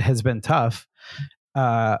it has been tough,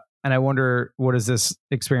 and I wonder what is this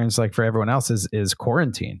experience like for everyone else is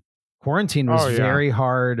quarantine. Quarantine was very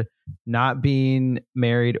hard, not being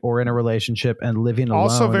married or in a relationship and living alone.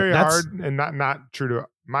 Also very hard, and not true to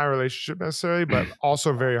my relationship necessarily, but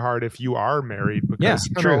also very hard if you are married, because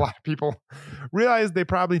I know a lot of people realize they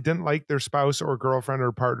probably didn't like their spouse or girlfriend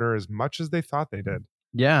or partner as much as they thought they did.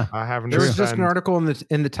 Yeah. There was just an article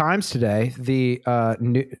in the Times today, the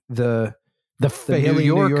New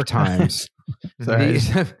York Times.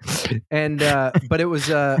 And but it was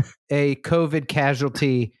a COVID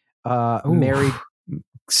casualty, married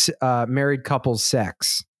couples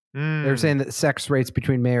sex. They're saying that sex rates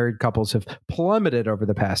between married couples have plummeted over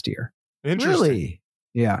the past year. Interesting. Really?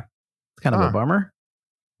 Yeah. It's kind of a bummer.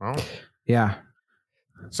 Oh. Yeah.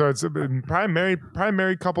 So it's probably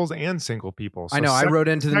married couples and single people. So I know. I wrote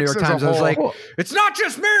into the New York Times. I was like, it's not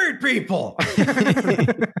just married people.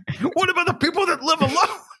 What about the people that live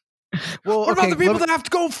alone? Well, what about the people that have to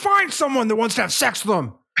go find someone that wants to have sex with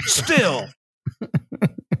them? Still.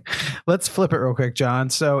 Let's flip it real quick, John.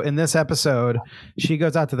 So in this episode, she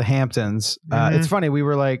goes out to the Hamptons. It's funny.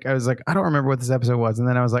 I was like, I don't remember what this episode was. And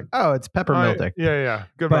then I was like, oh, it's peppermilk. Yeah.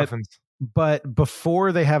 Good muffins. But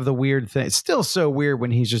before they have the weird thing, it's still so weird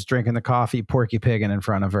when he's just drinking the coffee, Porky Piggin in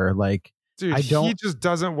front of her. Like, dude, he just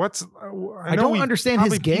doesn't. I don't understand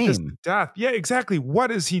his game. Death. Yeah, exactly.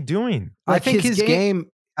 What is he doing? I think his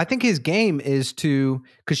game is to,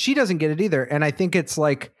 because she doesn't get it either. And I think it's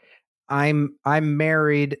like, I'm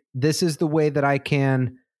married. This is the way that I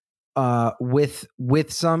can, with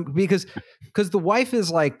some, because the wife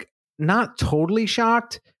is like not totally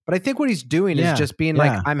shocked, but I think what he's doing is just being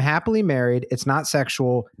like, I'm happily married. It's not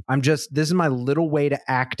sexual. This is my little way to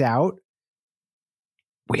act out.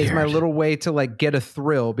 Weird. It's my little way to like get a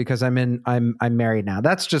thrill because I'm married now.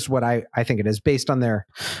 That's just what I think it is based on their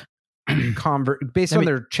on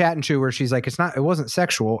their chat and chew where she's like, it wasn't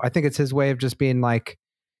sexual. I think it's his way of just being like,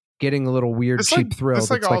 getting a little weird, cheap thrill.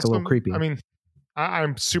 It's like a little creepy. I mean,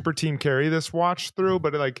 I'm super team Carrie this watch through,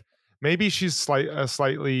 but like maybe she's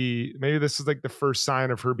slightly, maybe this is like the first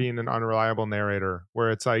sign of her being an unreliable narrator,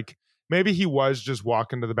 where it's like, maybe he was just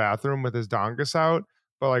walking to the bathroom with his dongus out,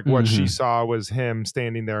 but like what she saw was him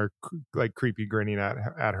standing there like creepy grinning at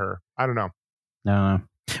her. I don't know. No.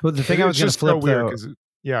 Well, the thing I was going to flip though.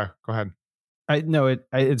 Yeah, go ahead.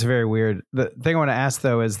 It's very weird. The thing I want to ask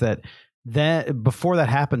though is that then before that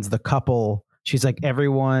happens, the couple, she's like,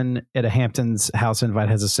 everyone at a Hamptons house invite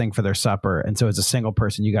has a sing for their supper. And so as a single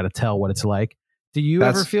person, you got to tell what it's like. Do you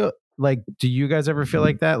guys ever feel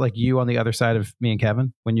like that? Like you on the other side of me and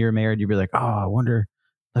Kevin, when you're married, you'd be like, oh, I wonder,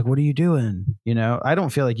 like, what are you doing? You know, I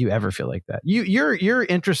don't feel like you ever feel like that. You're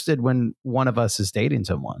interested when one of us is dating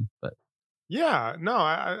someone, but yeah, no,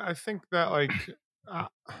 I think that like,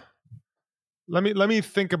 Let me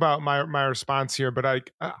think about my response here, but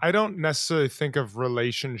I don't necessarily think of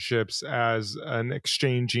relationships as an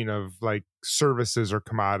exchanging of like services or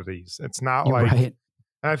commodities. It's not like, and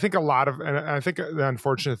I think and I think the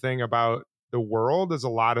unfortunate thing about the world is a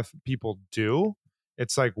lot of people do.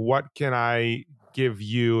 It's like, what can I give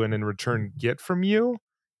you and in return get from you?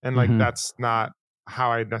 And like, that's not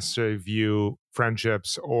how I necessarily view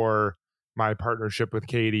friendships or my partnership with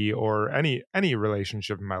Katie or any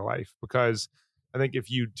relationship in my life, because I think if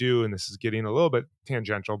you do, and this is getting a little bit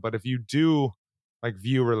tangential, but if you do like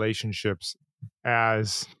view relationships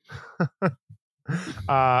as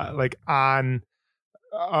like an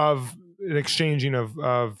exchanging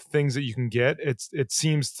of things that you can get, it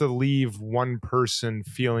seems to leave one person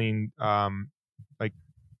feeling like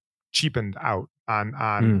cheapened out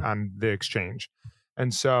on the exchange.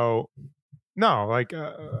 And so no, like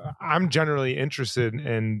I'm generally interested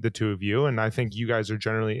in the two of you, and I think you guys are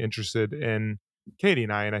generally interested in Katie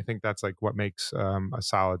and I, and I think that's like what makes a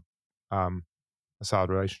solid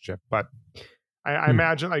relationship. But I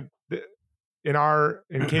imagine like in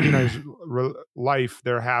Katie and I's life,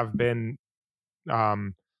 there have been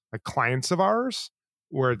like clients of ours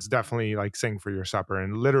where it's definitely like sing for your supper,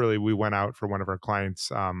 and literally we went out for one of our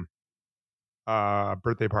clients'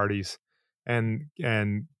 birthday parties, and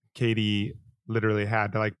Katie literally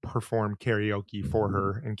had to like perform karaoke for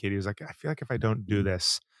her, and Katie was like, I feel like if I don't do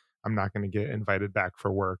this, I'm not going to get invited back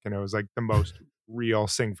for work. And it was like the most real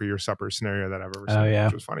sing for your supper scenario that I've ever seen. Oh, yeah.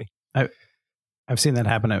 Which was funny. I've seen that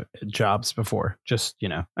happen at jobs before. Just, you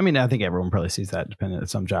know, I mean, I think everyone probably sees that depending on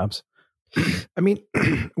some jobs. I mean,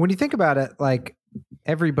 when you think about it, like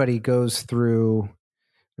everybody goes through,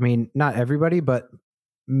 I mean, not everybody, but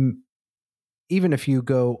even if you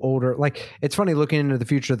go older, like it's funny looking into the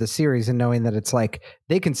future of the series and knowing that it's like,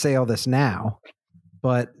 they can say all this now,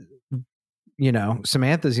 but you know,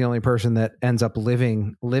 Samantha's the only person that ends up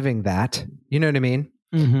living that, you know what I mean?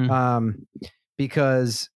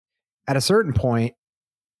 Because at a certain point,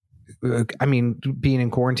 I mean, being in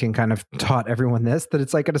quarantine kind of taught everyone this, that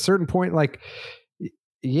it's like at a certain point, like,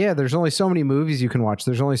 yeah, there's only so many movies you can watch.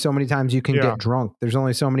 There's only so many times you can get drunk. There's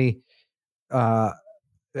only so many, I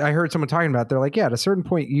heard someone talking about, they're like, yeah, at a certain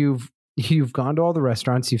point you've gone to all the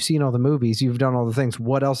restaurants, you've seen all the movies, you've done all the things.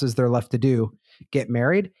 What else is there left to do? Get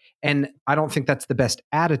married? And I don't think that's the best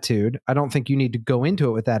attitude. I don't think you need to go into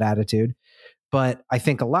it with that attitude. But I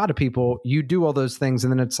think a lot of people, you do all those things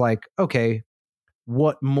and then it's like, okay,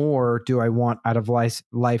 what more do I want out of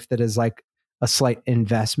life that is like a slight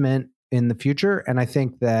investment in the future? And I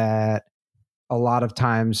think that a lot of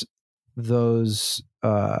times those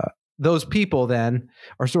people then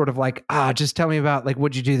are sort of like, just tell me about, like,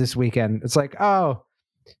 what'd you do this weekend? It's like, oh,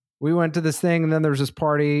 we went to this thing and then there was this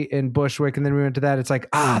party in Bushwick and then we went to that. It's like,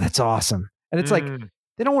 that's awesome. And it's like,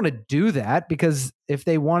 they don't want to do that, because if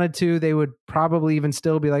they wanted to, they would probably even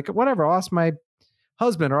still be like, whatever, I'll ask my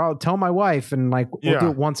husband or I'll tell my wife and like, we'll do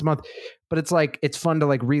it once a month. But it's like, it's fun to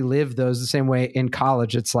like relive those the same way in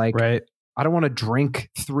college. It's like, right. I don't want to drink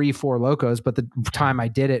 3-4 Locos, but the time I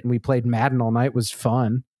did it and we played Madden all night was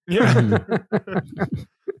fun. Yeah.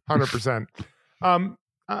 100%.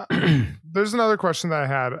 There's another question that I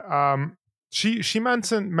had. She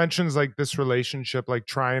mentions like this relationship, like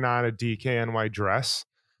trying on a DKNY dress.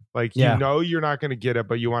 Like, you know, you're not going to get it,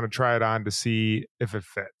 but you want to try it on to see if it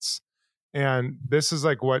fits. And this is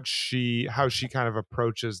like how she kind of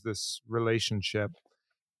approaches this relationship.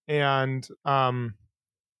 And,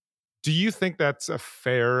 do you think that's a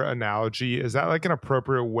fair analogy? Is that like an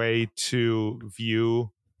appropriate way to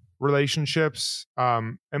view relationships?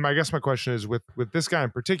 And I guess my question is, with this guy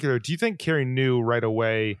in particular, do you think Carrie knew right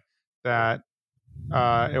away that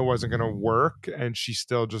it wasn't going to work and she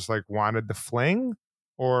still just like wanted the fling?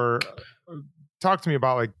 Or talk to me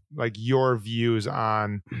about like your views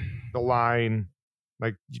on the line,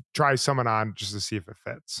 like you try someone on just to see if it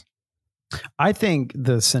fits. I think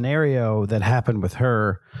the scenario that happened with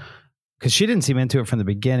her, because she didn't seem into it from the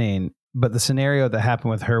beginning, but the scenario that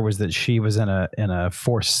happened with her was that she was in a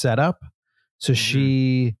forced setup. So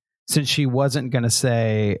since she wasn't going to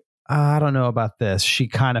say, I don't know about this, she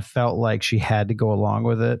kind of felt like she had to go along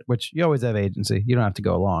with it, which you always have agency. You don't have to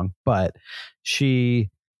go along. But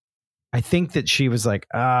I think that she was like,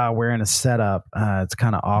 we're in a setup. It's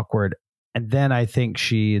kind of awkward. And then I think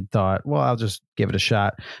she thought, well, I'll just give it a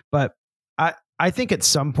shot. But I think at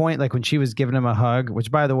some point, like when she was giving him a hug, which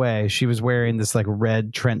by the way, she was wearing this like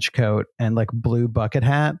red trench coat and like blue bucket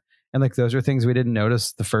hat. And like, those are things we didn't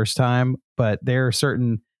notice the first time, but there are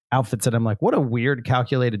certain outfits that I'm like, what a weird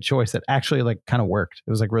calculated choice that actually like kind of worked. It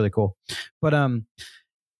was like really cool. But,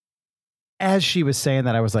 as she was saying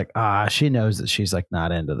that, I was like, she knows that she's like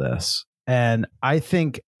not into this. And I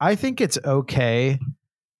think it's okay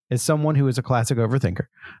as someone who is a classic overthinker.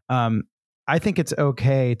 I think it's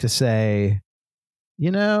okay to say, you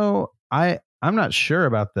know, I'm not sure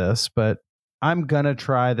about this, but I'm going to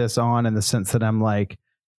try this on, in the sense that I'm like,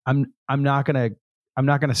 I'm not going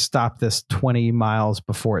to stop this 20 miles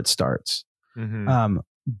before it starts. Mm-hmm.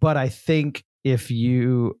 But I think if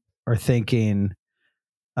you are thinking,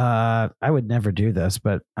 I would never do this,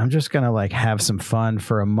 but I'm just going to like have some fun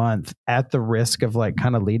for a month at the risk of like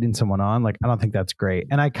kind of leading someone on. Like, I don't think that's great.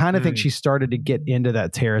 And I kind of think she started to get into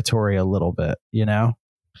that territory a little bit, you know?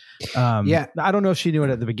 I don't know if she knew it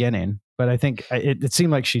at the beginning, but I think it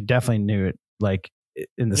seemed like she definitely knew it, like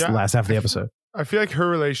in this last half of the episode. I feel like her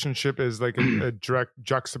relationship is like a direct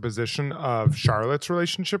juxtaposition of Charlotte's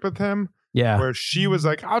relationship with him. Yeah. Where she was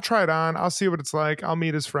like, I'll try it on. I'll see what it's like. I'll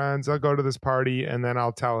meet his friends. I'll go to this party. And then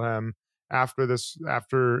I'll tell him after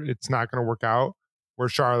it's not going to work out. Where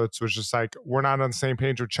Charlotte's was just like, we're not on the same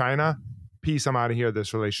page with China. Peace, I'm out of here.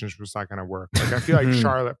 This relationship was not going to work. Like, I feel like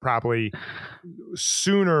Charlotte probably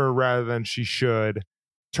sooner rather than she should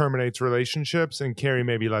terminates relationships, and Carrie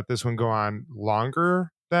maybe let this one go on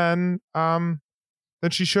longer than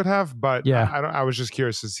she should have. But I was just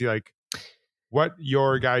curious to see like what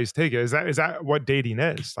your guys take is. Is that what dating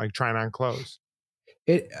is, like trying on clothes?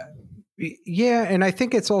 And I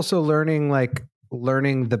think it's also learning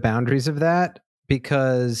the boundaries of that,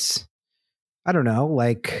 because I don't know,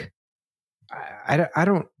 like I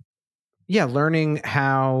don't learning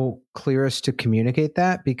how clearest to communicate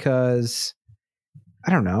that, because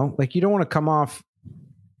I don't know, like you don't want to come off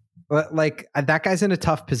like that guy's in a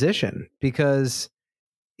tough position, because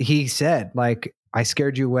he said like, I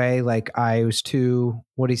scared you away. Like I was too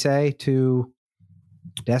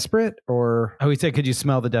desperate, or he said, could you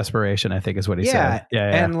smell the desperation? I think is what he said.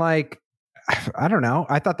 Yeah. And like, I don't know.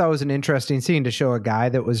 I thought that was an interesting scene to show a guy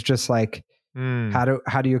that was just like, how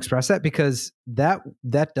do you express that? Because that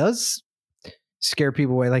does scare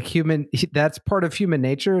people away. Like that's part of human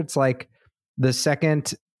nature. It's like the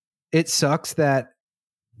second it sucks that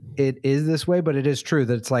it is this way, but it is true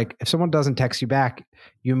that it's like if someone doesn't text you back,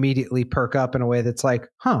 you immediately perk up in a way that's like,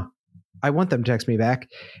 I want them to text me back.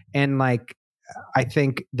 And like, I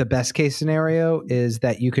think the best case scenario is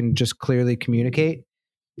that you can just clearly communicate.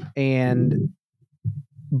 And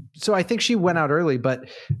so I think she went out early, but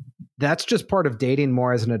that's just part of dating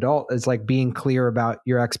more as an adult, is like being clear about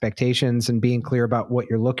your expectations and being clear about what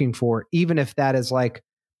you're looking for. Even if that is like,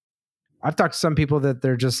 I've talked to some people that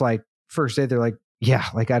they're just like, first day, they're like, yeah,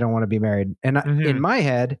 like I don't want to be married. And in my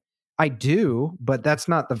head, I do, but that's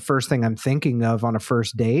not the first thing I'm thinking of on a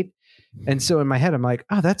first date. And so in my head, I'm like,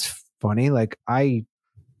 oh, that's funny. Like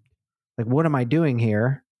what am I doing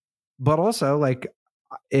here? But also like,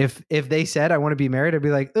 if they said I want to be married, I'd be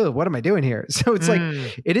like, oh, what am I doing here? So it's like,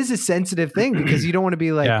 it is a sensitive thing because you don't want to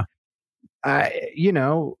be like, you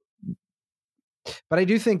know, but I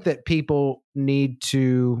do think that people need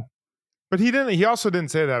to. But he also didn't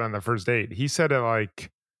say that on the first date. He said it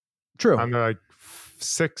like on the like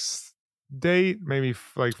sixth date, maybe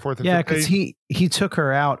like fourth or fifth date. Yeah, because he took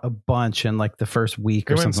her out a bunch in like the first week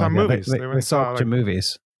or something like movies. that. They saw like,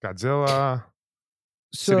 movies. Godzilla,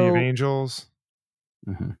 City of Angels.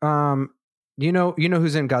 Mm-hmm. You know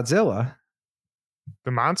who's in Godzilla?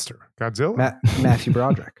 The monster, Godzilla. Matthew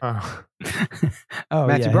Broderick.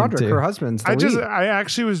 Matthew Broderick, her husband's the lead. I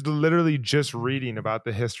actually was literally just reading about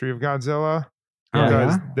the history of Godzilla.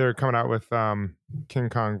 They're coming out with King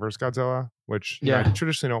Kong versus Godzilla, which I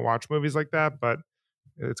traditionally don't watch movies like that, but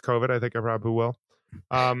it's COVID. I think I probably will.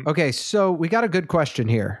 Okay, so we got a good question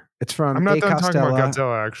here. It's from I'm not done Costello. talking about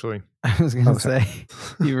Godzilla, actually. I was going to say,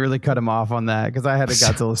 you really cut him off on that because I had a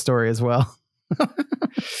Godzilla story as well.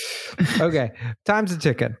 Okay, time's a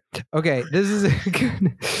ticking. Okay, this is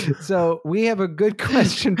good. So we have a good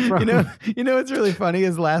question from you know what's really funny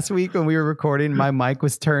is last week when we were recording, my mic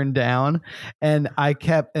was turned down, and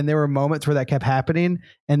there were moments where that kept happening,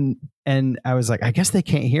 and I was like, I guess they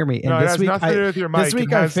can't hear me. And this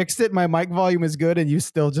week, I fixed it. My mic volume is good, and you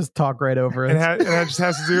still just talk right over it. And it just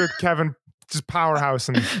has to do with Kevin just powerhouse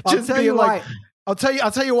and just being like. I'll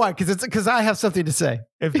tell you why, because I have something to say.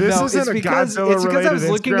 If this isn't a Godzilla-related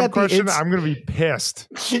Instagram question, I'm going to be pissed.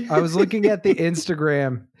 I was looking at the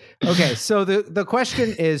Instagram. Okay, so the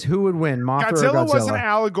question is, who would win, Mothra or Godzilla? Godzilla was an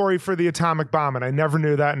allegory for the atomic bomb, and I never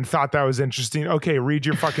knew that and thought that was interesting. Okay, read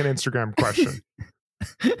your fucking Instagram question.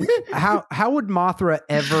 How would Mothra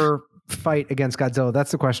ever fight against Godzilla?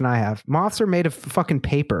 That's the question I have. Moths are made of fucking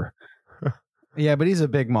paper. Yeah, but he's a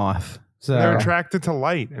big moth. So they're attracted to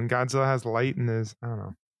light, and Godzilla has light in his. I don't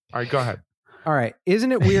know. All right, go ahead. All right.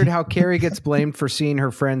 Isn't it weird how Carrie gets blamed for seeing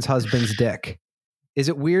her friend's husband's dick? Is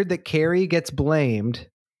it weird that Carrie gets blamed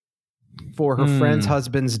for her friend's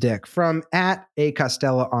husband's dick? From @A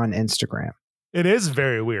Costello on Instagram. It is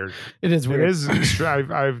very weird. It is weird. It is.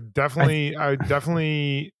 I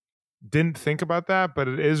definitely didn't think about that, but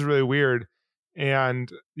it is really weird.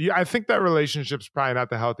 And I think that relationship's probably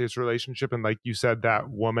not the healthiest relationship. And like you said,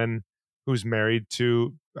 that woman who's married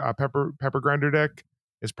to Pepper Grinder Dick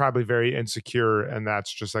is probably very insecure, and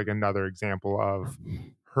that's just like another example of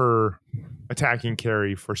her attacking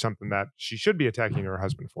Carrie for something that she should be attacking her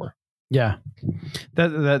husband for. Yeah,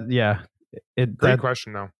 Great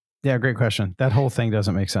question, though. Yeah, great question. That whole thing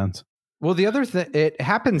doesn't make sense. Well, the other thing, it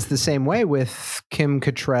happens the same way with Kim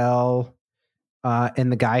Cattrall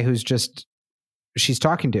and the guy who's she's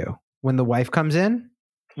talking to when the wife comes in.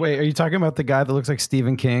 Wait, are you talking about the guy that looks like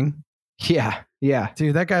Stephen King? Yeah.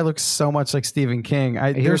 Dude, that guy looks so much like Stephen King.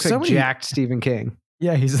 He looks like jacked Stephen King.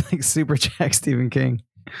 Yeah, he's like super jacked Stephen King.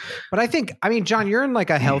 But John, you're in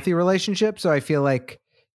like a healthy relationship, so I feel like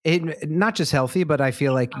not just healthy, but I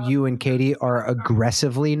feel like you and Katie are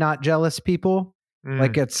aggressively not jealous people.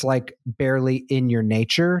 Like it's like barely in your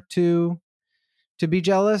nature to be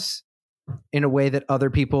jealous in a way that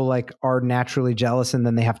other people like are naturally jealous, and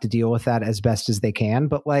then they have to deal with that as best as they can.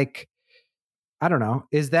 But like, I don't know.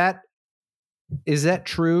 Is that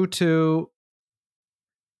true to,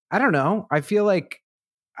 I don't know. I feel like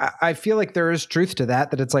there is truth to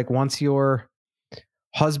that it's like once your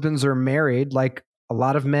husbands are married, like a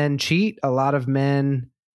lot of men cheat. A lot of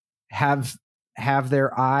men have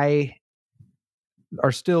their eye,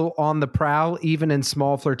 are still on the prowl, even in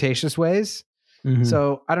small flirtatious ways. Mm-hmm.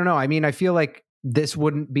 So I don't know. I mean, I feel like this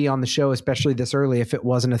wouldn't be on the show, especially this early, if it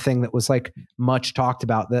wasn't a thing that was like much talked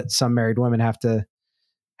about, that some married women have to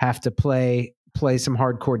play some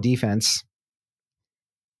hardcore defense.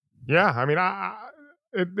 Yeah. I mean,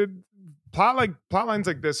 plot lines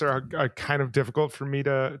like this are kind of difficult for me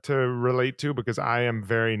to relate to, because I am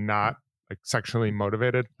very not like sexually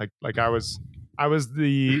motivated. Like I was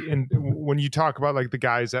when you talk about like the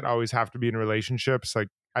guys that always have to be in relationships, like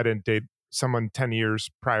I didn't date someone 10 years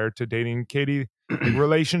prior to dating Katie. Like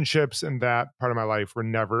relationships in that part of my life were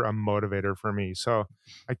never a motivator for me. So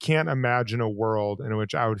I can't imagine a world in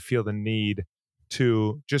which I would feel the need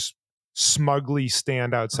to just smugly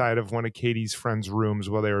stand outside of one of Katie's friends' rooms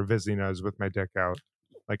while they were visiting us with my dick out.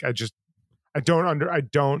 Like I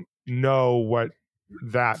don't know what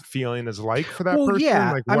that feeling is like for that person.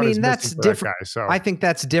 Yeah. Like, I what is mean, missing that's for that different. guy, so I think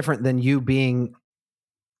that's different than you being.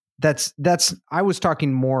 I was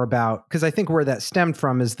talking more about, because I think where that stemmed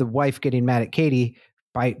from is the wife getting mad at Katie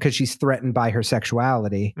because she's threatened by her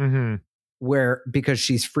sexuality, because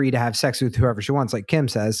she's free to have sex with whoever she wants, like Kim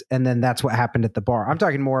says. And then that's what happened at the bar. I'm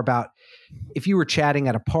talking more about if you were chatting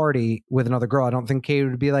at a party with another girl, I don't think Katie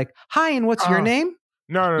would be like, hi, and what's your name?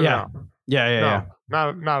 No. Yeah,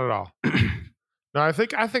 Not at all. No, I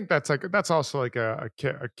think that's also like a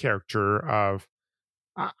character of.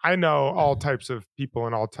 I know all types of people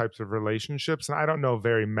in all types of relationships, and I don't know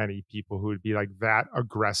very many people who would be like that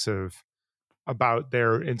aggressive about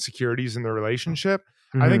their insecurities in the relationship.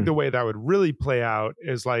 I think the way that would really play out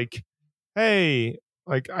is like, hey,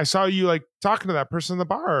 like I saw you like talking to that person in the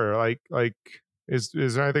bar. Like is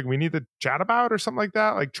there anything we need to chat about or something like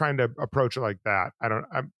that? Like trying to approach it like that.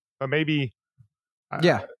 But maybe,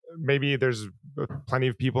 maybe there's plenty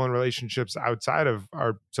of people in relationships outside of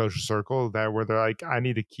our social circle where they're like, I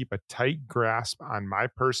need to keep a tight grasp on my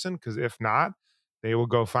person, because if not, they will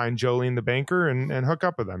go find Jolene the banker and hook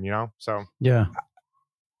up with them, you know? So yeah.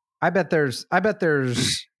 I bet there's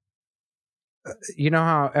you know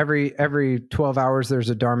how every 12 hours there's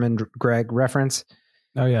a Darman Greg reference?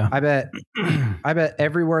 Oh yeah. I bet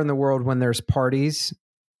everywhere in the world when there's parties,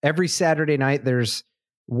 every Saturday night there's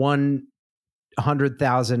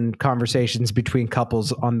 100,000 conversations between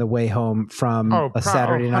couples on the way home from a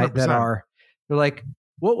Saturday night that they're like,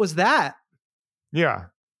 what was that? Yeah.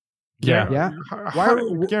 Yeah. Why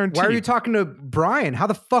are you talking to Brian? How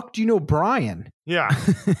the fuck do you know Brian? Yeah.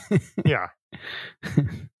 Yeah.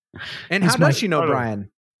 And how does she know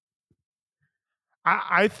Brian?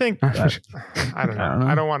 I think I don't know.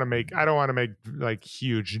 I don't want to make like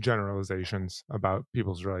huge generalizations about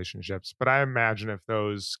people's relationships, but I imagine if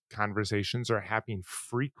those conversations are happening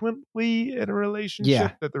frequently in a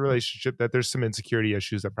relationship, that there's some insecurity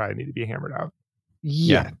issues that probably need to be hammered out.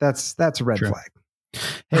 Yeah. That's a red flag.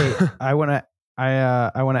 Hey, I want to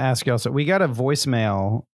ask you also. We got a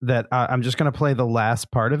voicemail that I'm just going to play the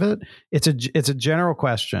last part of it. It's a general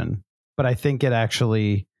question, but I think it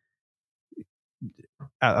actually.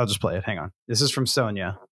 I'll just play it. Hang on. This is from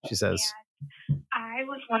Sonia. She says, I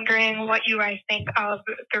was wondering what you guys think of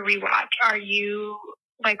the rewatch. Are you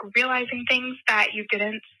like realizing things that you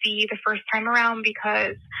didn't see the first time around?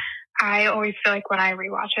 Because I always feel like when I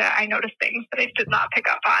rewatch it, I notice things that I did not pick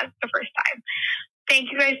up on the first time.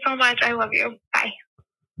 Thank you guys so much. I love you. Bye.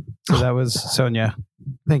 So that was Sonia.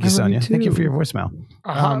 Thank you, Sonia. Thank you for your voicemail.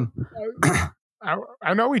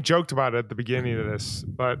 I know we joked about it at the beginning of this,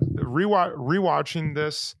 but rewatching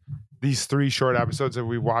these 3 short episodes that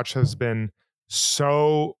we watched has been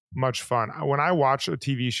so much fun. When I watch a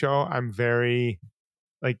TV show, I'm very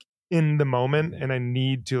like in the moment, and I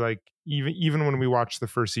need to like even when we watched the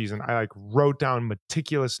first season, I like wrote down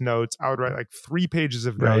meticulous notes. I would write like 3 pages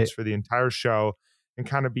of notes for the entire show and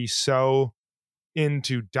kind of be so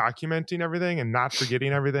into documenting everything and not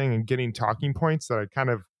forgetting everything and getting talking points that I kind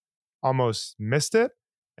of almost missed it.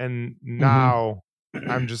 And now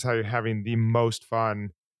I'm just having the most fun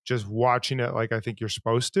just watching it like I think you're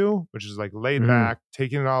supposed to, which is like laid back,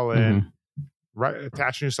 taking it all in, right,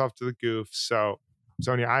 attaching yourself to the goof. So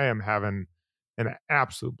Sonia, I am having an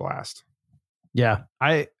absolute blast. Yeah,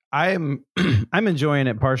 I'm enjoying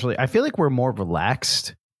it partially. I feel like we're more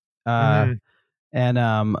relaxed. But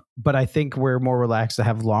I think we're more relaxed to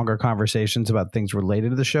have longer conversations about things related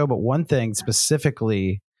to the show. But one thing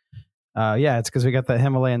specifically, it's because we got the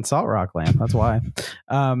Himalayan salt rock lamp. That's why.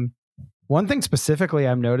 One thing specifically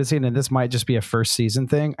I'm noticing, and this might just be a first season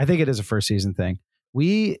thing. I think it is a first season thing.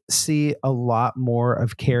 We see a lot more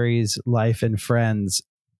of Carrie's life and friends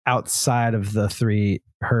outside of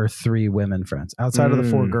her 3 women friends, outside of the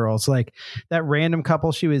 4 girls. Like that random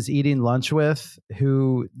couple she was eating lunch with,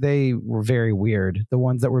 who they were very weird. The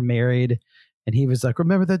ones that were married, and he was like,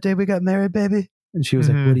 "Remember that day we got married, baby?" And she was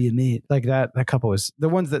like, "What do you mean?" Like that couple was the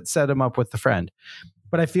ones that set him up with the friend.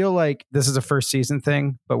 But I feel like this is a first season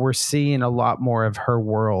thing, but we're seeing a lot more of her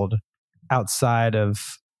world outside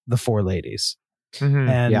of the 4 ladies.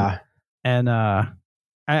 I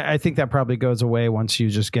think that probably goes away once you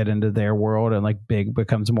just get into their world and like Big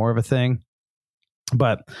becomes more of a thing.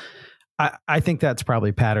 But I think that's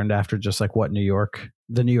probably patterned after just like what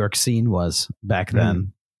the New York scene was back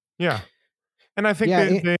then. Yeah. And I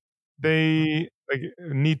think they like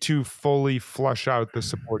need to fully flush out the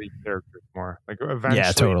supporting characters more. Like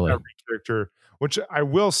eventually every character, which I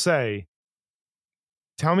will say,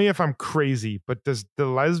 tell me if I'm crazy, but does the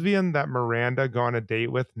lesbian that Miranda go on a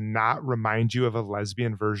date with not remind you of a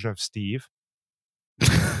lesbian version of Steve?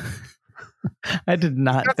 I did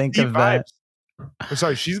not think of that. I'm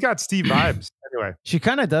sorry, she's got Steve vibes. Anyway, she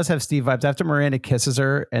kind of does have Steve vibes. After Miranda kisses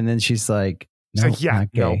her, and then she's like, "No, nope, yeah,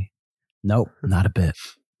 not gay. Nope, not a bit.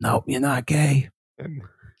 Nope, you're not gay. And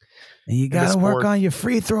you got to work on your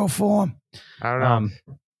free throw form." I don't know,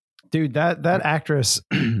 dude. That actress,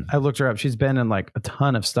 I looked her up. She's been in like a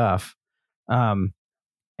ton of stuff. And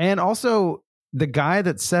also the guy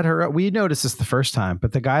that set her up. We noticed this the first time,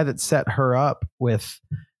 but the guy that set her up with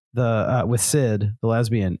Sid, the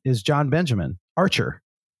lesbian, is John Benjamin, Archer.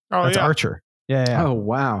 Oh, that's yeah. Archer. Yeah. Oh,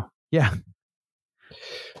 wow. Yeah.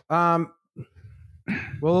 Well,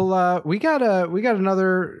 we're going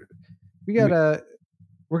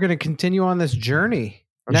to continue on this journey.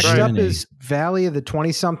 Next up is Valley of the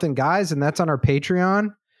 20-something guys, and that's on our Patreon.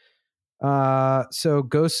 So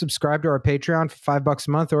go subscribe to our Patreon for $5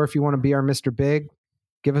 a month, or if you want to be our Mr. Big,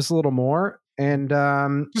 give us a little more. And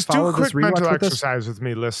just do a quick mental exercise with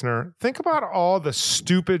me, listener. Think about all the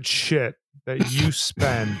stupid shit that you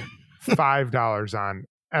spend $5 on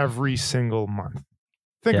every single month.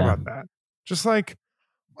 Think about that. Just like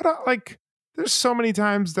there's so many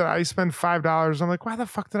times that I spend $5. I'm like, why the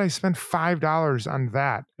fuck did I spend $5 on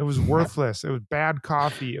that? It was worthless. It was bad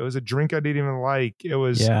coffee. It was a drink I didn't even like. It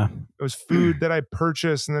was food that I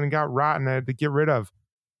purchased and then it got rotten. I had to get rid of.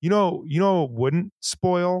 You know what wouldn't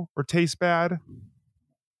spoil or taste bad?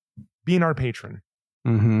 Being our patron.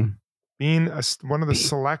 Mm-hmm. Being one of the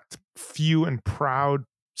select few and proud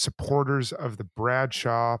supporters of the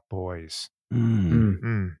Bradshaw Boys.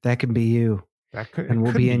 That can be you. And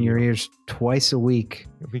we'll be in your ears twice a week.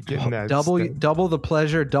 You'll be getting that double the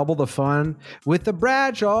pleasure, double the fun with the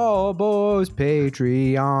Bradshaw Boys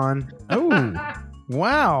Patreon. Oh,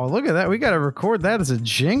 wow. Look at that. We got to record that as a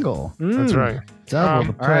jingle. That's right. Double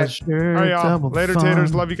the pleasure. All right, y'all. Double Later, fun.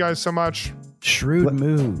 taters. Love you guys so much. Shrewd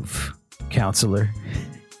move, counselor.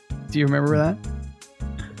 Do you remember that?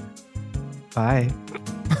 Bye.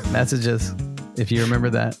 Messages, if you remember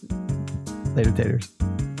that. Later, taters.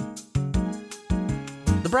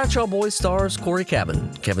 The Bradshaw Boys stars Corey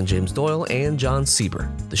Cabin, Kevin James Doyle, and John Sieber.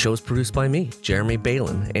 The show is produced by me, Jeremy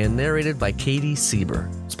Balin, and narrated by Katie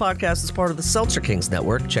Sieber. This podcast is part of the Seltzer Kings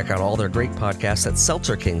Network. Check out all their great podcasts at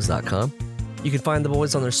seltzerkings.com. You can find the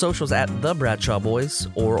boys on their socials at The Bradshaw Boys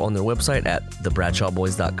or on their website at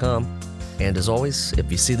thebradshawboys.com. And as always,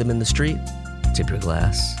 if you see them in the street, tip your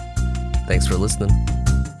glass. Thanks for listening.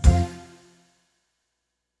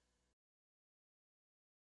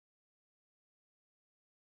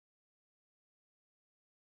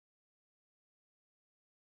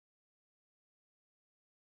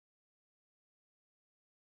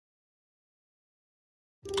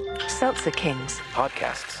 Seltzer Kings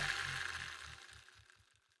podcasts.